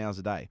 6-7 hours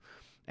a day.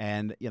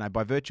 And,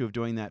 by virtue of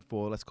doing that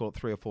for, let's call it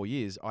 3 or 4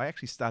 years, I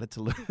actually started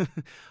to,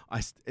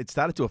 it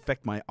started to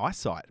affect my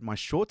eyesight, my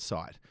short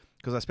sight,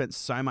 because I spent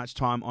so much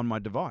time on my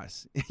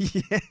device.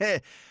 Yeah.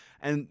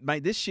 And,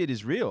 mate, this shit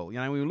is real. We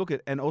look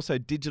at, and also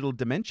digital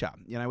dementia.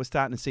 We're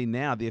starting to see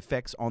now the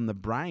effects on the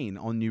brain,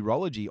 on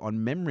neurology,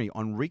 on memory,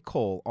 on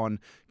recall, on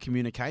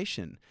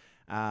communication.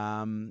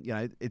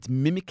 It's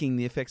mimicking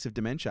the effects of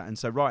dementia. And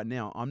so right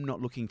now, I'm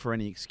not looking for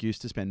any excuse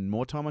to spend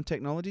more time on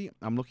technology.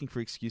 I'm looking for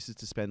excuses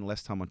to spend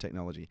less time on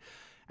technology.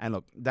 And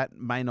look, that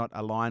may not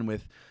align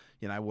with,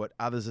 what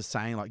others are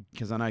saying, like,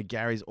 because I know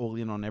Gary's all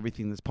in on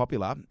everything that's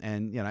popular,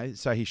 and,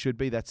 so he should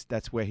be.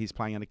 That's where he's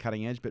playing at a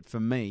cutting edge. But for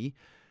me,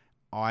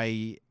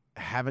 I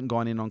haven't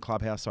gone in on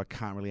Clubhouse, so I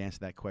can't really answer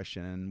that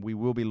question. And we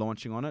will be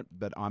launching on it,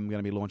 but I'm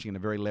going to be launching in a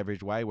very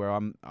leveraged way where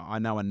I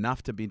know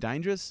enough to be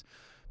dangerous,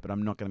 but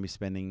I'm not going to be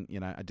spending,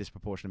 a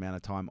disproportionate amount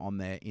of time on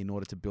there in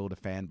order to build a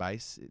fan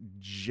base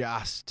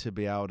just to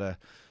be able to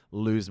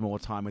lose more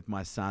time with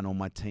my son or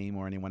my team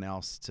or anyone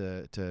else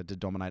to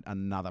dominate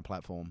another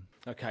platform.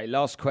 Okay,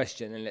 last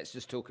question, and let's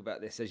just talk about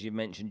this, as you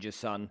mentioned your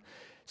son.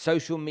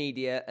 Social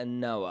media and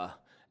Noah,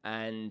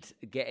 and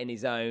getting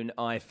his own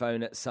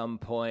iPhone at some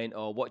point,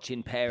 or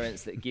watching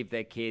parents that give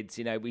their kids,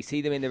 we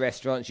see them in the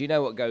restaurants,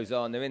 what goes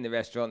on, they're in the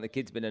restaurant, the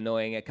kid's been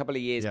annoying. A couple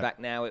of years back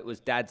now, it was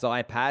dad's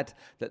iPad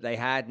that they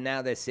had,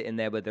 now they're sitting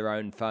there with their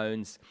own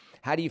phones.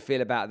 How do you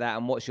feel about that,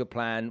 and what's your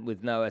plan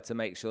with Noah to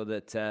make sure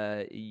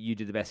that you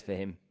do the best for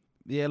him?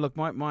 Yeah, look,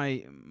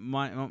 my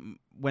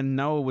when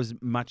Noah was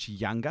much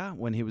younger,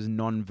 when he was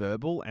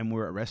non-verbal and we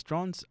were at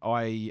restaurants,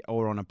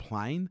 or on a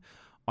plane,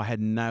 I had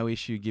no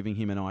issue giving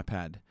him an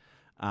iPad.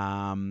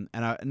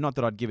 Not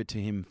that I'd give it to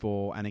him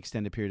for an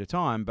extended period of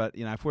time, but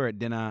if we're at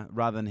dinner,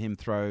 rather than him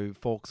throw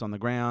forks on the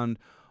ground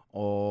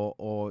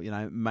or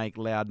make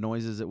loud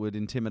noises that would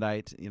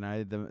intimidate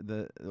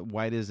the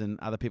waiters and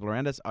other people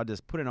around us, I'd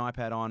just put an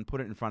iPad on, put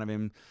it in front of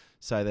him,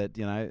 so that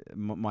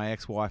my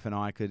ex-wife and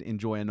I could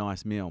enjoy a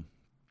nice meal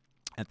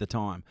at the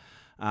time.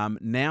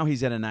 Now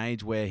he's at an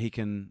age where he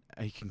can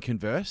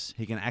converse,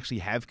 he can actually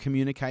have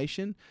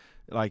communication.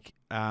 Like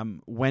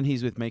when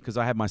he's with me, because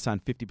I have my son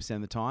 50%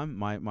 of the time.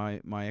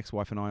 My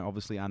ex-wife and I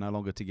obviously are no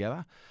longer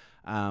together,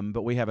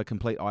 but we have a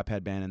complete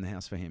iPad ban in the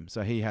house for him.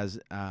 So he has,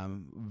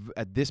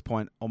 at this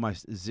point,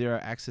 almost zero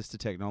access to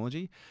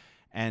technology.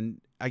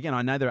 And again,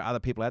 I know there are other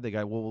people out there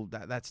go, well,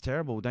 that's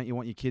terrible. Don't you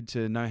want your kid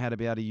to know how to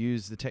be able to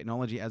use the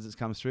technology as it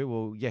comes through?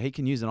 Well, yeah, he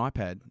can use an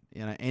iPad.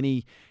 You know,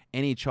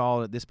 any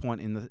child at this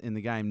point in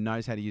the game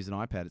knows how to use an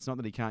iPad. It's not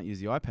that he can't use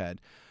the iPad,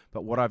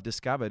 but what I've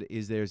discovered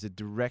is there's a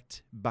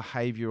direct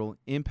behavioural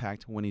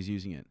impact when he's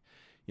using it.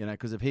 You know,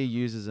 because if he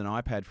uses an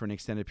iPad for an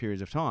extended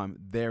period of time,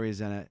 there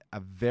is a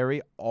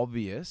very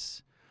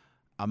obvious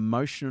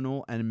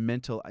emotional and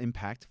mental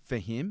impact for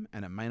him,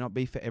 and it may not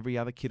be for every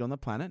other kid on the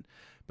planet.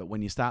 But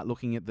when you start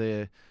looking at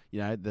the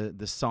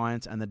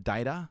science and the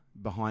data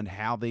behind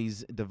how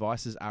these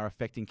devices are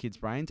affecting kids'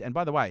 brains, and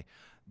by the way,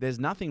 there's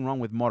nothing wrong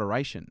with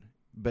moderation,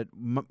 but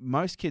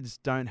most kids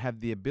don't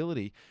have the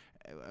ability.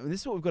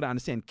 This is what we've got to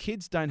understand.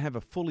 Kids don't have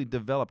a fully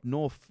developed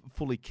nor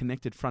fully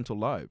connected frontal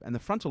lobe, and the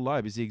frontal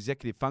lobe is the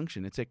executive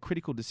function. It's a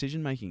critical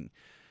decision-making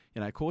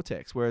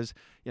cortex, whereas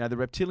the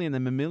reptilian, the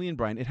mammalian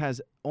brain, it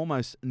has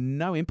almost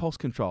no impulse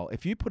control.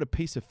 If you put a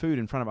piece of food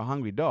in front of a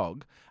hungry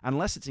dog,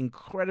 unless it's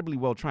incredibly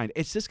well trained,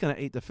 it's just going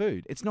to eat the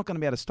food. It's not going to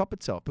be able to stop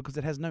itself because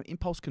it has no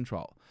impulse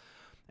control.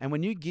 And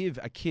when you give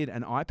a kid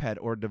an iPad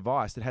or a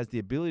device that has the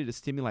ability to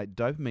stimulate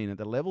dopamine at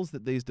the levels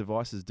that these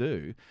devices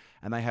do,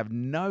 and they have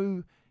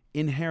no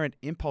inherent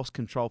impulse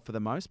control for the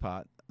most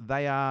part,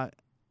 they are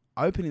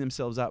opening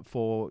themselves up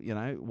for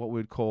what we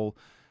would call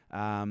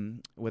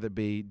whether it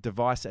be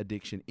device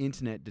addiction,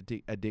 internet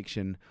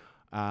addiction,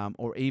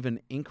 or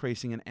even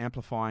increasing and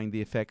amplifying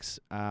the effects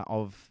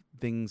of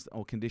things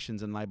or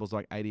conditions and labels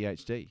like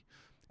ADHD.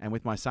 And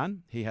with my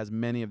son, he has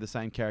many of the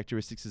same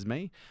characteristics as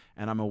me,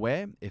 and I'm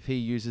aware if he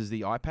uses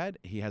the iPad,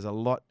 he has a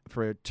lot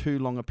for too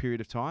long a period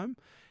of time.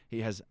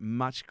 He has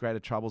much greater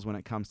troubles when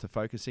it comes to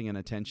focusing and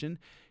attention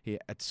here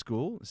at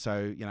school.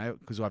 So,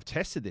 because I've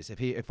tested this.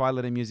 If I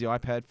let him use the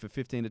iPad for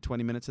 15 to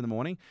 20 minutes in the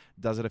morning,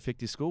 does it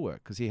affect his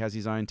schoolwork? Because he has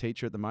his own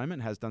teacher at the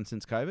moment, has done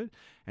since COVID.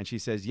 And she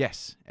says,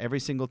 yes, every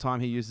single time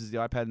he uses the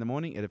iPad in the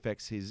morning, it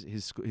affects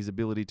his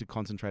ability to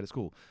concentrate at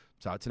school.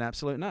 So it's an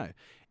absolute no.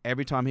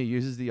 Every time he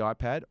uses the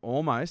iPad,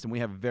 almost, and we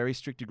have very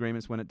strict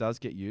agreements when it does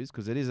get used,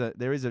 because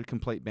there is a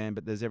complete ban,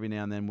 but there's every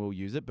now and then we'll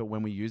use it. But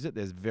when we use it,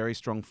 there's very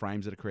strong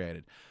frames that are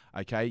created.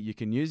 Okay, you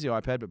can use the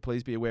iPad, but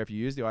please be aware if you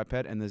use the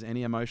iPad and there's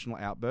any emotional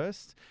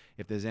outbursts,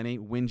 if there's any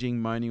whinging,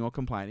 moaning, or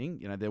complaining,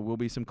 there will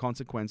be some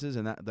consequences,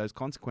 and those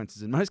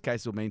consequences in most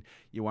cases will mean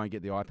you won't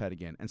get the iPad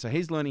again. And so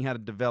he's learning how to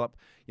develop,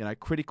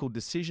 critical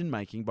decision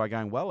making by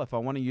going, well, if I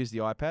want to use the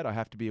iPad, I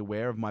have to be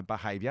aware of my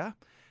behavior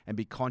and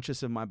be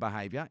conscious of my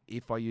behavior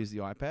if I use the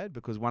iPad,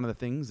 because one of the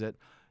things that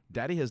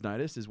Daddy has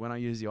noticed is when I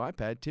use the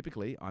iPad,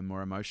 typically I'm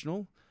more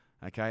emotional.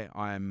 Okay,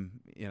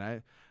 I'm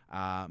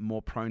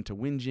more prone to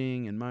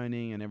whinging and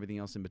moaning and everything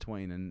else in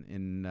between.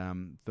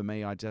 And for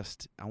me, I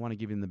want to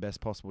give him the best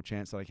possible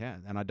chance that I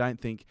can. And I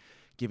don't think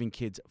giving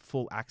kids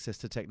full access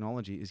to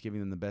technology is giving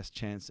them the best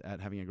chance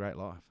at having a great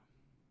life.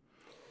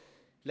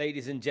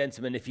 Ladies and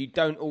gentlemen, if you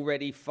don't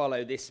already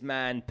follow this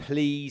man,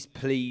 please,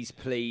 please,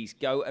 please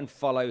go and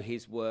follow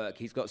his work.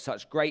 He's got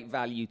such great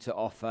value to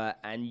offer,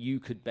 and you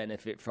could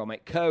benefit from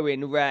it.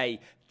 Kerwin Rae,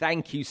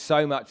 thank you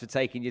so much for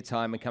taking your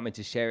time and coming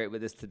to share it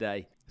with us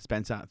today.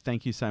 Spencer,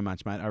 thank you so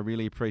much, mate. I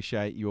really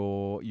appreciate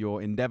your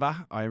endeavour.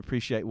 I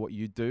appreciate what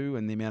you do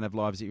and the amount of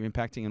lives that you're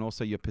impacting, and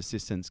also your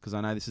persistence, because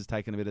I know this has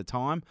taken a bit of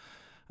time.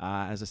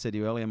 As I said to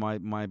you earlier,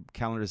 my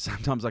calendar is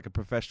sometimes like a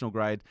professional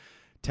grade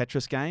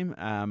Tetris game,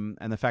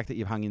 and the fact that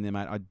you've hung in there,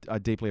 mate, I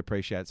deeply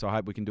appreciate it. So I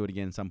hope we can do it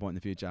again at some point in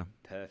the future.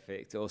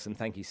 Perfect. Awesome.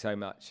 Thank you so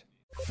much.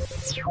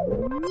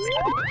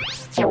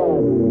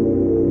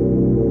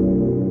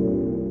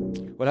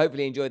 Well,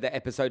 hopefully you enjoyed that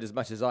episode as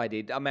much as I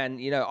did. Man,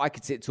 I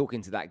could sit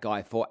talking to that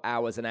guy for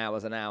hours and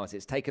hours and hours.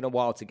 It's taken a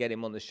while to get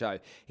him on the show.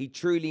 He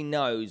truly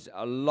knows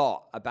a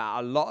lot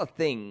about a lot of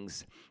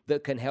things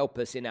that can help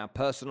us in our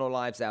personal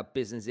lives, our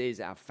businesses,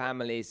 our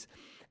families.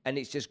 And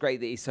it's just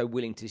great that he's so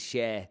willing to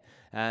share.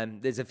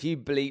 There's a few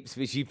bleeps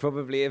which you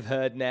probably have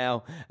heard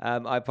now.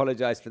 I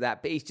apologize for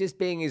that, but he's just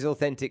being his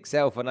authentic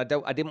self, and I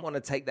didn't want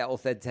to take that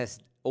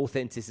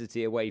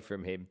authenticity away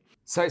from him.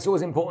 So it's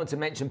always important to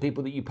mention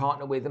people that you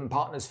partner with, and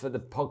partners for the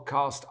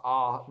podcast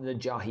are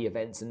Najahi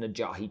Events and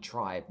Najahi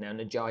Tribe. Now,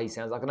 Najahi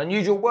sounds like an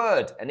unusual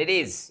word, and it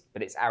is,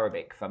 but it's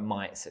Arabic for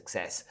my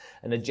success.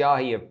 And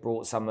Najahi have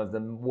brought some of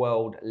the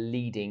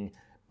world-leading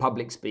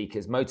public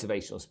speakers,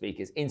 motivational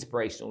speakers,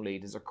 inspirational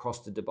leaders across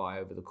to Dubai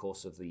over the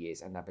course of the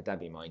years, and Abu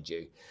Dhabi, mind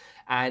you.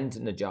 And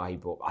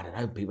Najahi brought,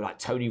 people like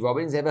Tony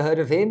Robbins, ever heard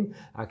of him?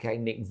 Okay,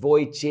 Nick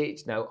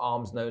Vujicic, No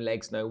Arms, No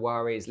Legs, No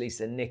Worries,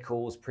 Lisa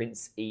Nichols,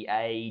 Prince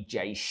EA,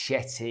 Jay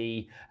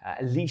Shetty,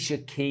 Alicia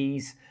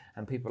Keys,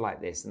 and people like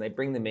this. And they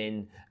bring them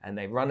in and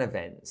they run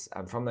events.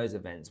 And from those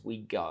events, we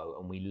go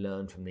and we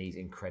learn from these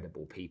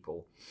incredible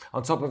people.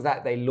 On top of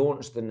that, they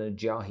launched the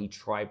Najahi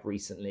Tribe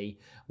recently,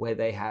 where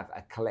they have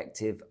a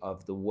collective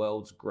of the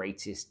world's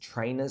greatest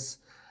trainers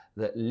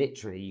that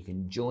literally you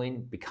can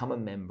join, become a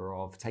member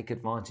of, take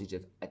advantage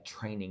of a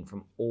training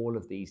from all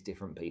of these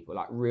different people,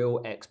 like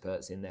real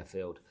experts in their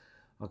field.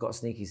 I've got a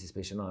sneaky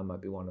suspicion I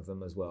might be one of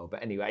them as well.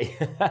 But anyway,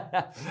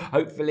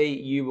 hopefully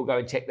you will go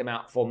and check them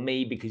out for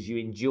me because you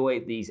enjoy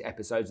these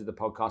episodes of the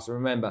podcast. And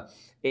remember,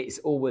 it's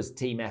always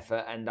team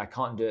effort and I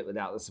can't do it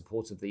without the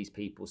support of these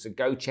people. So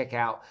go check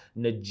out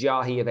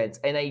Najahi Events,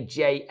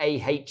 Najahi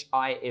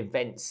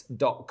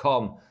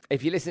events.com.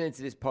 If you're listening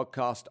to this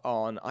podcast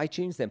on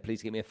iTunes, then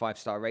please give me a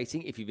 5-star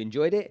rating if you've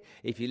enjoyed it.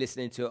 If you're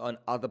listening to it on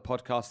other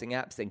podcasting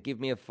apps, then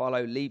give me a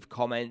follow, leave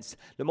comments.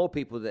 The more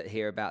people that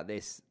hear about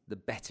this, the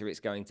better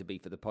it's going to be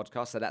for the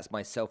podcast. So that's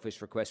my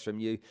selfish request from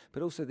you.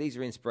 But also these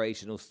are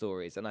inspirational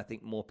stories and I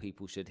think more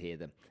people should hear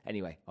them.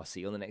 Anyway, I'll see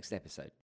you on the next episode.